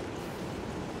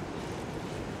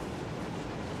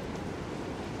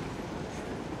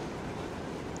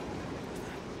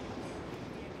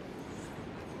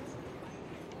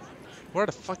 Where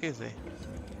the fuck is he?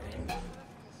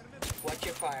 Watch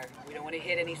your fire. We don't want to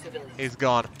hit any civilians. He's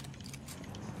gone.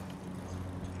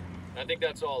 I think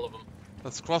that's all of them.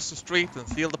 Let's cross the street and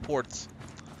seal the ports.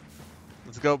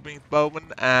 Let's go meet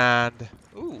Bowman and...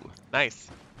 Ooh, nice.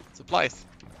 Supplies.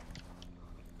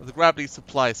 Let's grab these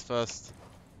supplies first.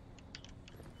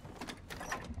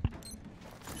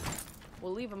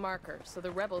 We'll leave a marker so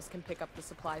the rebels can pick up the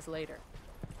supplies later.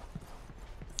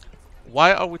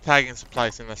 Why are we tagging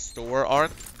supplies in a store?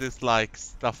 Aren't this like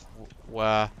stuff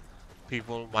where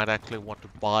people might actually want to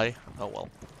buy? Oh well.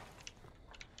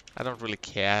 I don't really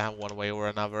care one way or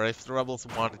another. If the rebels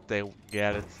want it, they will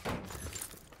get it.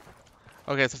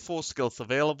 Okay, so 4 skills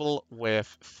available with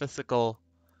physical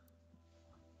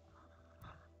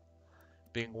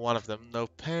being one of them. No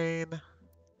pain.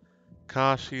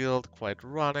 Car shield, quiet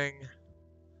running.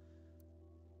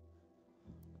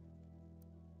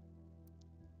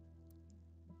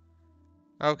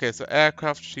 Okay, so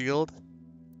aircraft shield,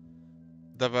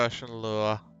 diversion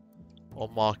lure, or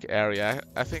mark area.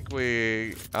 I think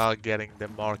we are getting the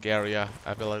mark area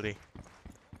ability.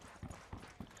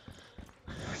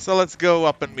 So let's go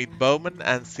up and meet Bowman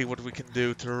and see what we can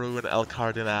do to ruin El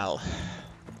Cardinal.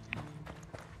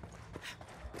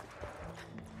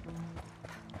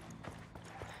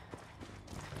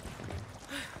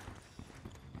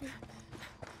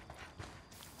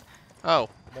 Oh,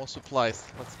 more supplies.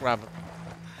 Let's grab them.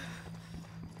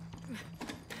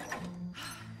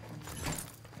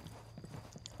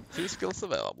 Two skills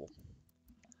available.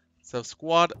 So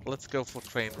squad, let's go for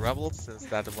trained rebels since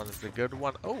that one is a good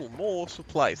one. Oh, more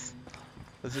supplies.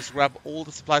 Let's just grab all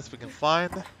the supplies we can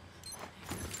find.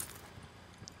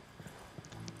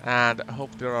 And I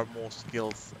hope there are more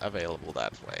skills available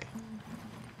that way.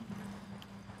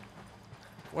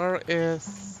 Where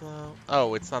is...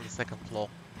 oh, it's on the 2nd floor.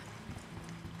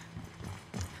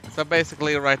 So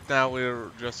basically right now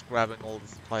we're just grabbing all the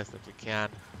supplies that we can.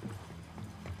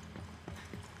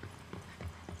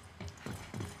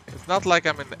 It's not like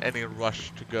I'm in any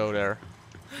rush to go there.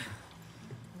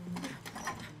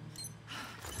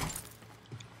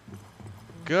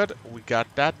 Good, we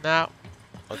got that now.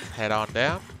 Let's head on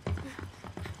down.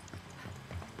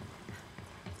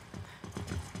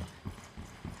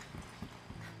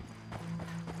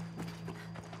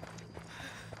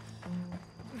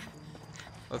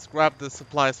 Let's grab the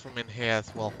supplies from in here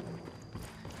as well.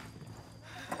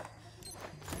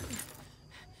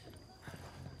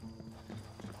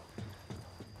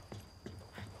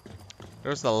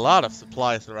 There's a lot of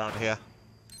supplies around here.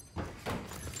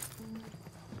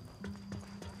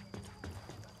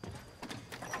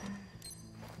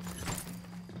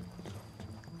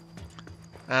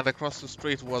 And across the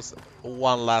street was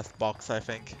one last box, I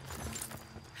think.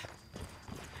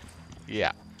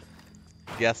 Yeah.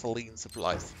 Gasoline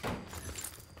supplies.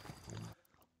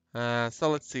 So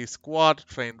let's see. Squad,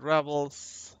 trained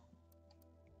rebels.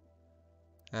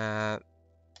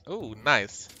 Oh,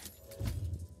 nice.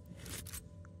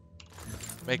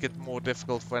 Make it more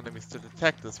difficult for enemies to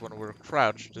detect us when we're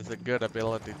crouched is a good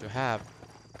ability to have.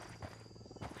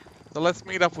 So let's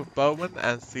meet up with Bowman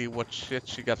and see what shit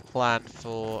she got planned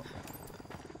for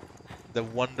the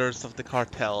wonders of the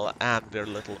cartel and their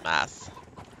little mass.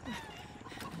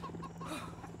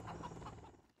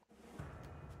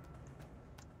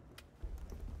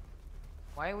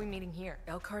 Why are we meeting here?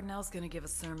 El Cardinal's gonna give a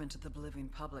sermon to the Bolivian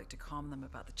public to calm them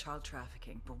about the child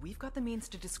trafficking, but we've got the means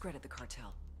to discredit the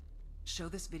cartel. Show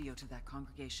this video to that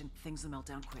congregation, things will melt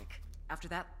down quick. After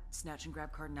that, snatch and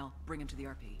grab Cardinal, bring him to the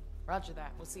RP. Roger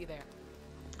that. We'll see you there.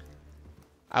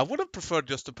 I would have preferred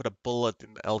just to put a bullet in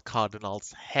El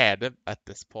Cardinal's head at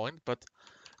this point, but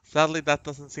sadly that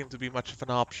doesn't seem to be much of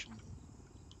an option.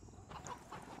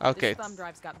 Okay. This thumb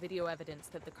drive's got video evidence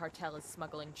that the cartel is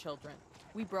smuggling children.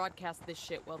 We broadcast this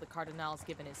shit while the Cardinal's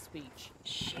giving his speech.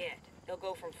 Shit. They'll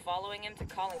go from following him to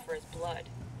calling for his blood.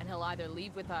 And he'll either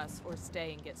leave with us or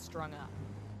stay and get strung up.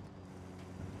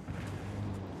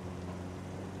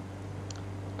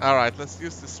 Alright, let's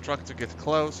use this truck to get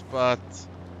close, but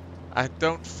I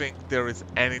don't think there is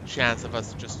any chance of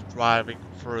us just driving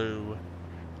through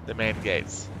the main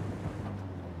gates.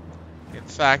 In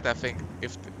fact, I think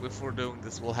if we're doing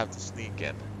this, we'll have to sneak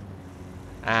in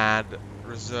and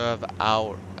reserve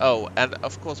our... Oh, and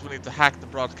of course we need to hack the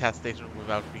broadcast station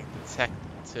without being detected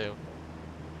too.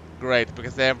 Great,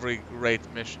 because every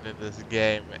great mission in this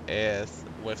game is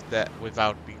with the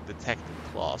without being detected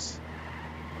clause.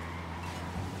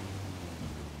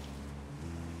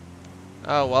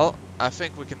 Oh well, I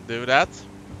think we can do that.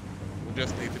 We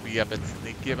just need to be a bit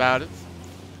sneaky about it.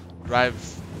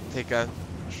 Take a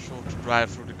short drive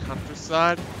through the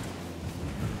countryside.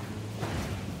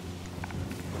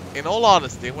 In all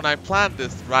honesty, when I planned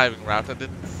this driving route, I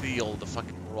didn't see all the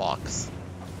fucking rocks.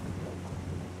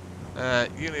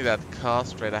 You need that car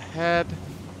straight ahead.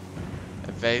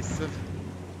 Evasive.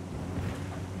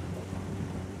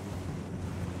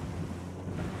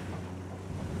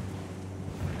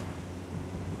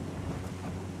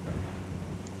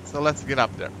 So let's get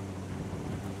up there.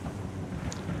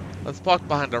 Let's park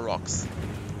behind the rocks.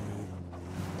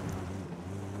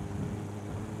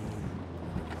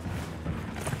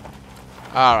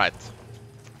 Alright.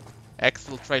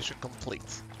 Exfiltration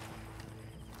complete.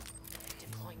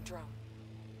 Deploying drone.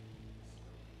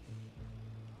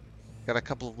 Got a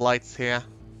couple of lights here.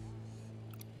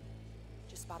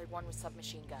 Just spotted one with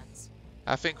submachine guns.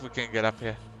 I think we can get up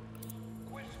here.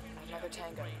 Another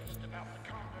tango.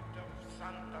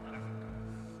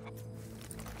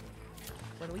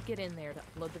 When we get in there to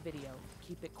upload the video,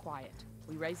 keep it quiet.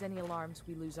 We raise any alarms,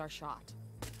 we lose our shot.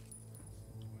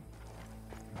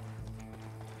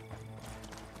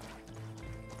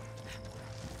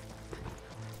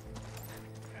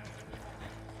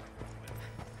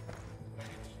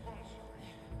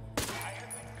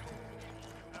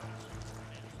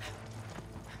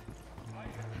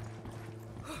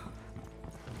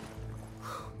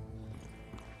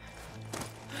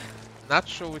 Not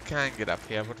sure we can get up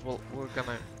here, but we're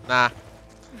gonna... Nah.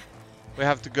 We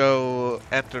have to go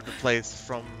enter the place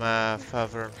from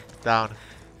further down.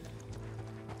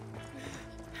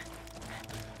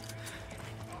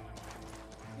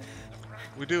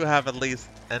 We do have at least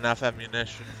enough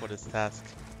ammunition for this task.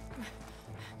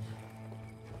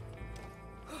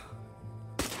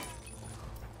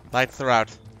 Lights are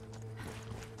out.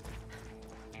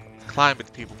 Climb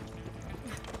it, people.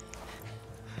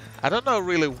 I don't know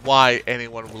really why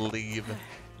anyone will leave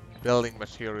building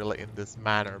material in this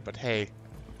manner, but hey,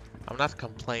 I'm not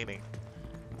complaining.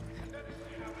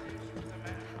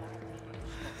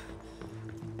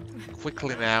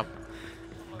 Quickly now.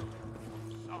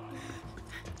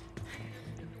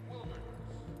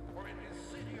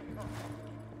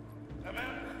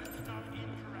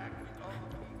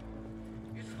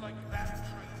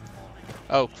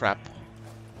 Oh crap.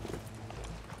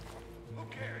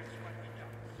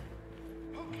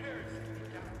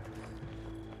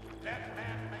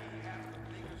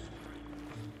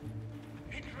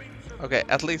 Okay,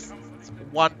 at least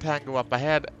one tango up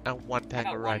ahead and one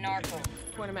tango right.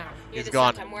 Point him out. He's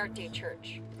gone.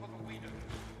 Church.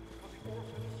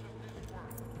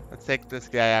 Let's take this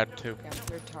guy out too. Got a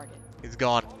third target. He's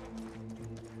gone.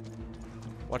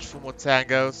 Watch for more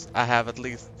tangos. I have at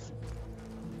least...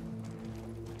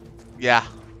 Yeah.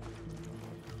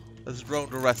 Let's drone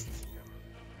the rest.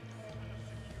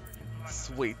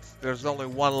 Sweet. There's only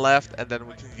one left, and then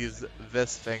we can use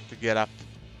this thing to get up.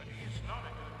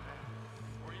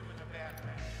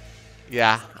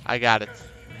 Yeah, I got it.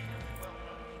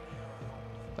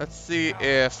 Let's see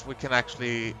if we can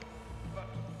actually...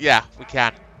 Yeah, we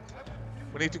can.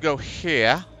 We need to go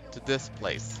here to this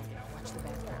place.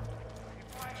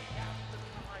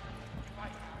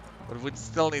 But we'd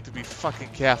still need to be fucking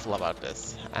careful about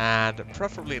this. And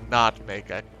preferably not make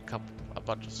a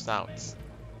bunch of sounds.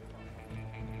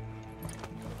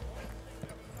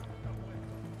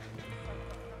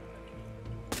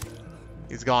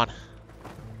 He's gone.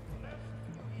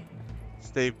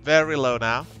 Stay very low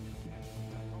now.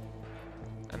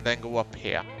 And then go up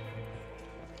here.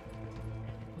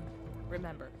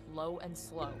 Remember, low and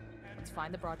slow. Let's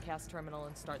find the broadcast terminal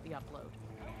and start the upload.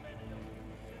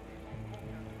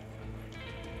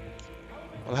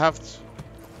 We'll have to...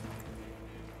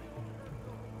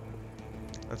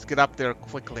 Let's get up there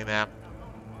quickly now.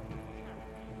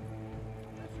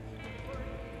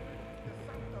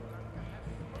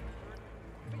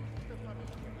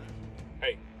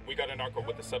 Hey, we got a narco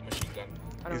with a submachine gun.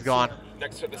 He's gone.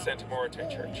 Next to the Santa Marta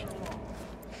church.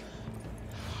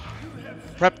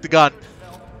 Prep the gun.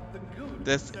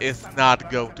 This is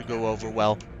not going to go over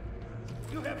well.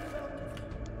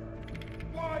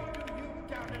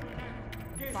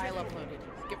 File uploaded.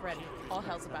 Get ready. All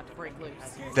hell's about to break loose.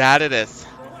 That it is.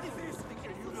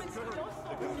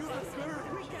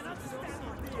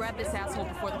 Grab this asshole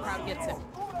before the crowd gets him.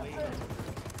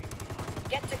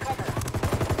 Get to cover.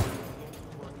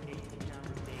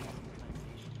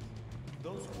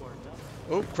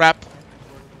 Oh, crap.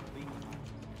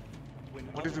 We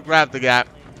need to grab the guy.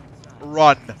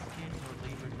 Run.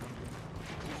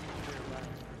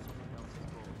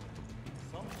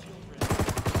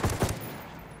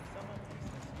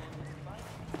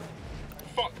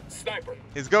 Fuck, sniper.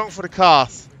 He's going for the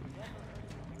cars.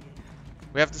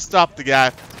 We have to stop the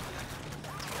guy.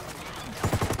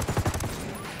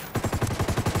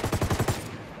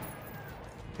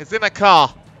 He's in a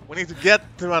car. We need to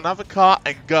get to another car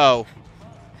and go.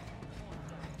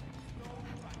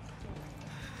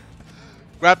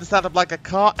 Grab the Santa Blanca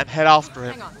car and head after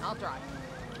him. Hang on, I'll drive.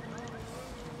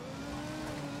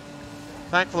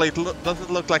 Thankfully, it doesn't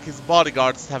look like his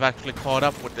bodyguards have actually caught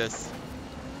up with this.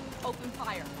 Open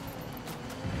fire.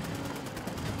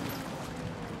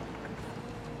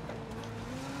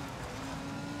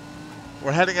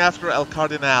 We're heading after El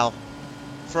Cardinal.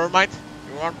 Thermite,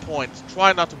 you're on point.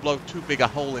 Try not to blow too big a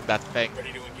hole in that thing.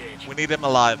 Ready to engage. We need him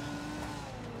alive.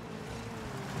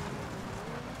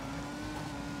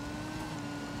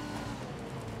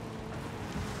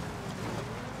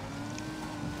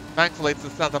 Thankfully, it's a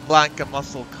Santa Blanca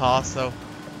muscle car, so...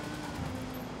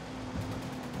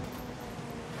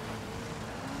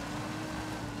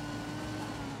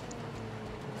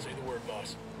 Say the word,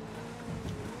 boss.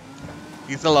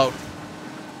 He's alone.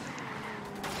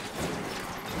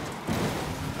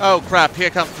 Oh crap, here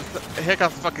comes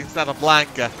fucking Santa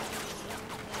Blanca.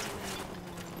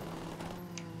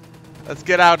 Let's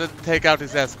get out and take out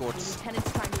his escorts. The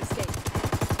lieutenant's trying to escape.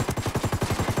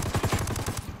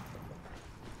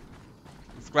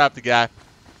 Let's grab the guy.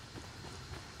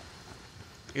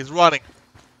 He's running.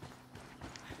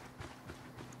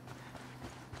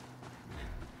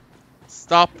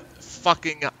 Stop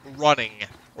fucking running,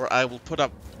 or I will put a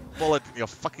bullet in your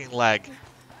fucking leg.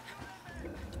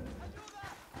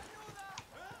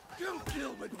 Don't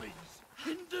kill me, please.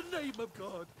 In the name of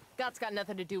God. God's got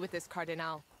nothing to do with this,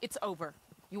 Cardinal. It's over.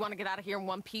 You want to get out of here in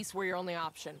one piece, we're your only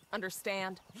option.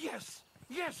 Understand? Yes,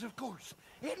 yes, of course.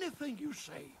 Anything you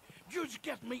say. Just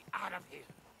get me out of here.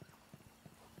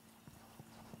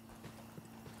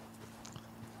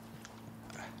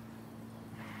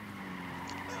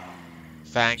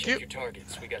 Thank you. Check your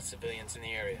targets. We got civilians in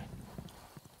the area.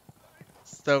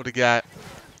 Stow the guy.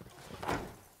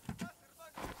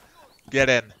 Get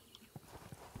in.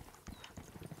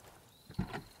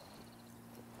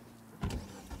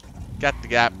 Get the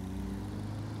gap.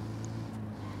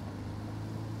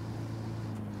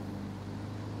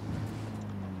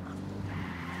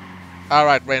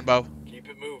 Alright, Rainbow. Keep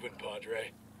it moving,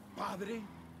 Padre. Padre,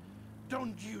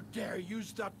 don't you dare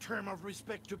use that term of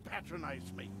respect to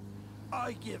patronize me.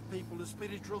 I give people a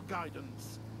spiritual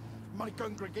guidance. My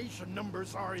congregation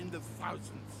numbers are in the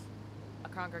thousands. A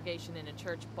congregation in a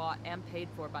church bought and paid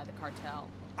for by the cartel.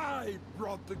 I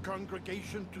brought the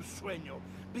congregation to Sueño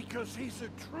because he's a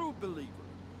true believer.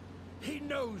 He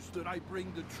knows that I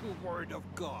bring the true word of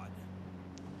God.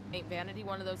 Ain't vanity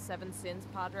one of those 7 sins,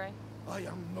 Padre? I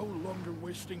am no longer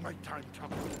wasting my time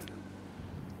talking to you.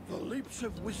 The lips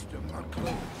of wisdom are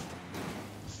closed.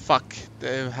 Fuck,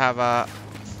 they have a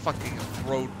fucking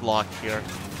roadblock here.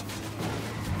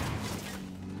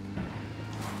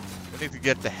 We need to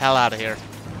get the hell out of here.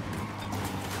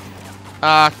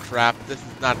 Ah, crap. This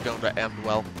is not going to end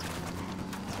well.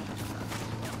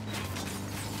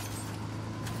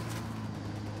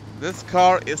 This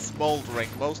car is smoldering.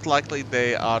 Most likely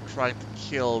they are trying to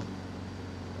kill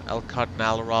El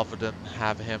Cardinal rather than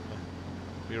have him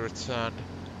be returned.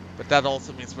 But that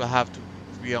also means we'll have to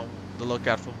be on the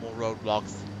lookout for more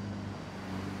roadblocks.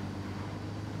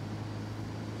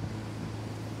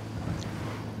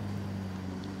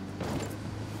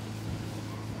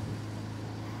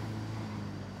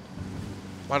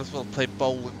 Might as well play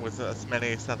bowling with as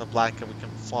many Santa Blanca we can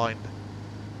find.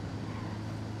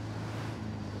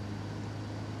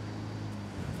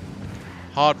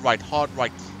 Hard right, hard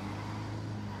right.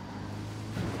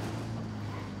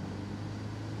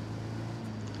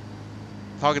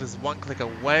 Target is one click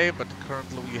away, but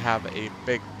currently we have a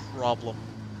big problem.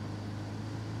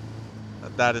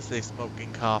 And that is a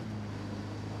smoking car.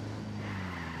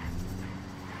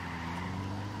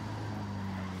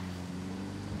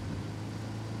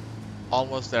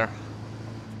 Almost there.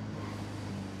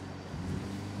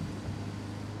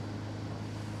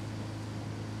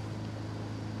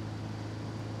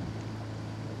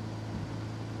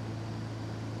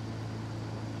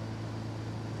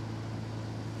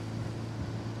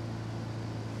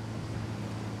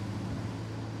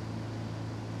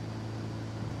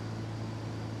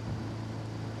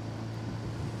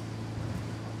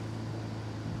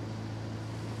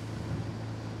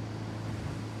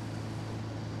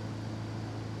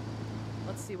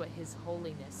 Let's see what His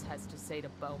Holiness has to say to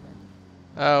Bowman.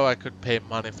 Oh, I could pay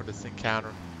money for this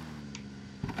encounter.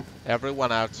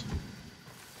 Everyone out.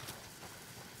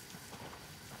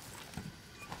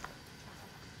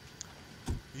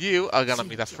 You are gonna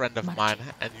meet a friend of mine,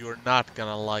 and you're not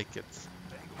gonna like it.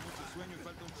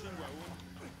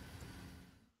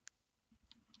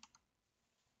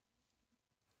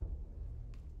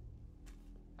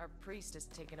 Our priest has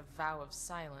taken a vow of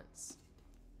silence.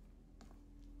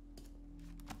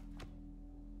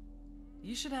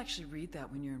 You should actually read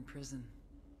that when you're in prison.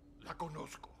 La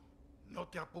conozco. No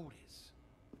te apures.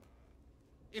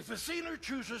 If a sinner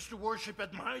chooses to worship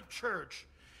at my church,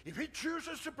 if he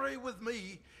chooses to pray with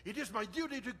me, it is my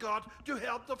duty to God to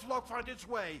help the flock find its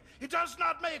way. It does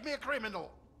not make me a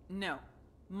criminal. No.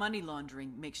 Money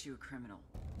laundering makes you a criminal.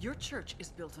 Your church is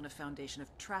built on a foundation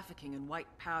of trafficking in white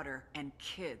powder and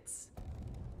kids.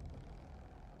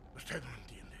 Usted no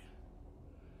entiende.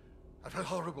 I felt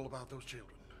horrible about those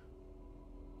children.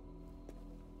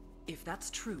 If that's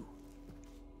true,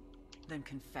 then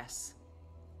confess.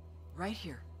 Right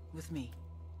here, with me.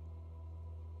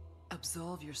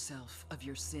 Absolve yourself of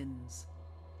your sins.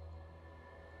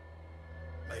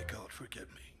 May God forgive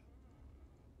me.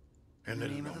 In the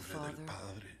name of the nombre Father, del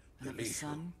Padre, and of del the Hijo,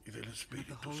 Son, y del and of Espíritu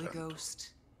the Holy Santo. Ghost.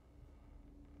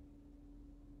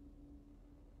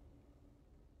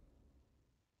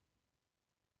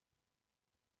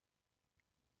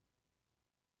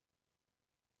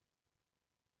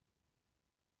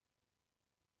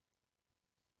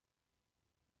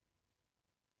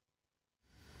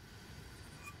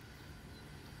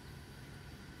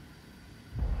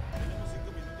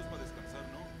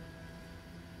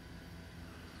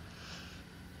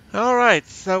 Alright,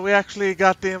 so we actually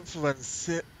got the influence.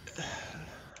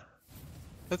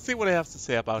 Let's see what he has to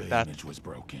say about that. The image was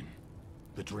broken.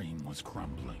 The dream was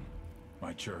crumbling.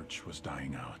 My church was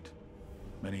dying out.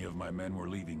 Many of my men were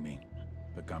leaving me.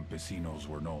 The campesinos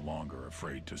were no longer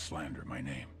afraid to slander my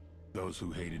name. Those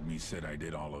who hated me said I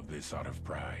did all of this out of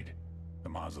pride. The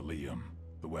mausoleum,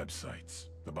 the websites,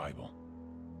 the Bible.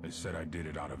 They said I did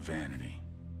it out of vanity.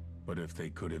 But if they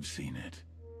could have seen it,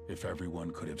 if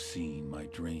everyone could have seen my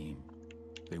dream,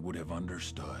 they would have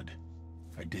understood.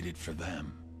 I did it for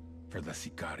them, for the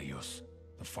sicarios,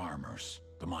 the farmers,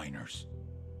 the miners.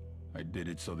 I did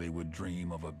it so they would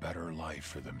dream of a better life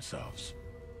for themselves,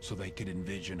 so they could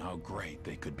envision how great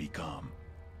they could become,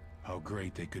 how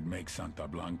great they could make Santa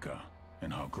Blanca,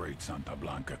 and how great Santa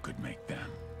Blanca could make them.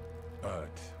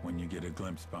 But when you get a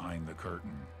glimpse behind the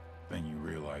curtain, then you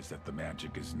realize that the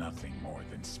magic is nothing more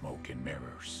than smoke and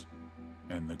mirrors.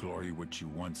 And the glory which you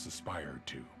once aspired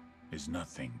to is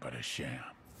nothing but a sham.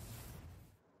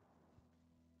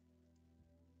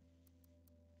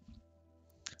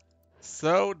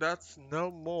 So that's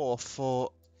no more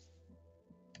for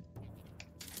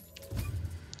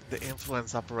the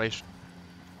influence operation.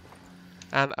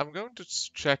 And I'm going to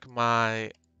check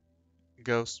my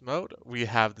ghost mode. We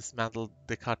have dismantled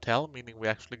the cartel, meaning we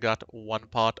actually got one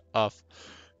part of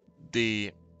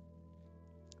the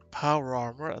power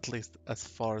armor, at least as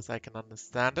far as I can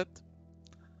understand it.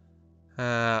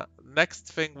 Next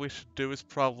thing we should do is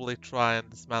probably try and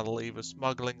dismantle either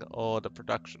smuggling or the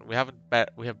production. We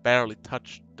have barely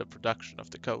touched the production of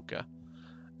the coca,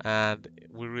 and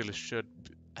we really should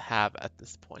have at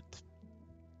this point.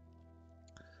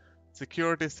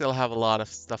 Security still have a lot of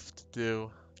stuff to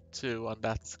do too on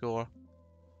that score.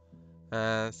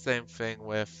 Same thing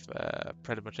with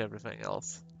pretty much everything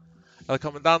else. El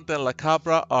Comandante and La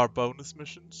Cabra are bonus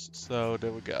missions, so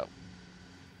there we go.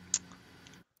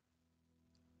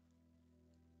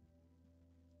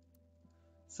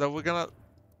 So we're gonna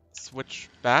switch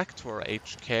back to our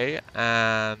HK,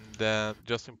 and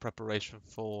just in preparation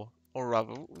for, or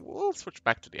rather, we'll switch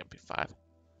back to the MP5.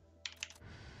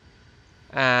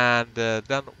 And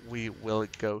then we will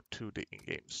go to the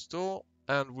in-game store,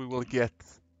 and we will get...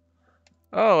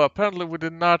 Oh, apparently we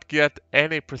did not get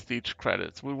any prestige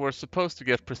credits. We were supposed to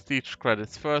get prestige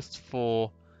credits first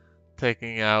for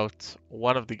taking out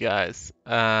one of the guys,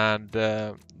 and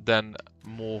then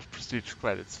more prestige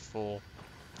credits for...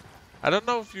 I don't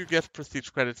know if you get prestige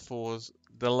credits for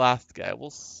the last guy. We'll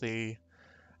see.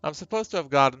 I'm supposed to have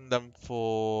gotten them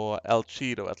for El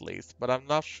Cheeto at least, but I'm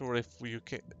not sure if you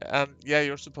can... And yeah,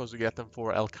 you're supposed to get them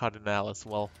for El Cardinal as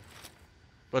well.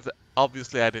 But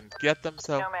obviously I didn't get them,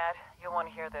 so... Nomad, you'll want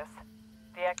to hear this.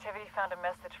 The activity found a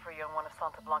message for you on one of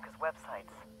Santa Blanca's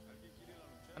websites.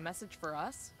 A message for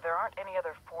us? There aren't any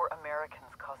other 4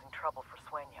 Americans causing trouble for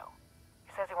Sueño.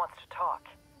 He says he wants to talk.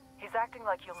 He's acting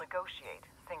like he'll negotiate,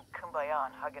 sing Kumbaya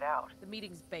and hug it out. The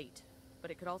meeting's bait, but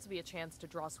it could also be a chance to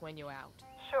draw Sueño out.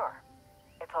 Sure.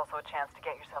 It's also a chance to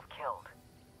get yourself killed.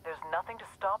 There's nothing to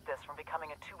stop this from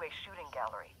becoming a two-way shooting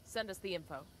gallery. Send us the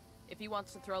info. If he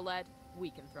wants to throw lead,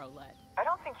 we can throw lead. I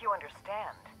don't think you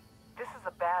understand. This is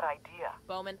a bad idea.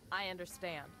 Bowman, I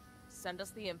understand. Send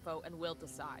us the info and we'll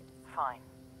decide. Fine.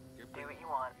 Do what you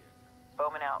want.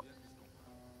 Bowman out.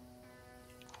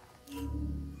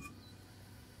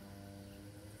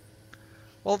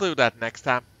 We'll do that next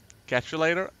time. Catch you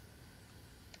later.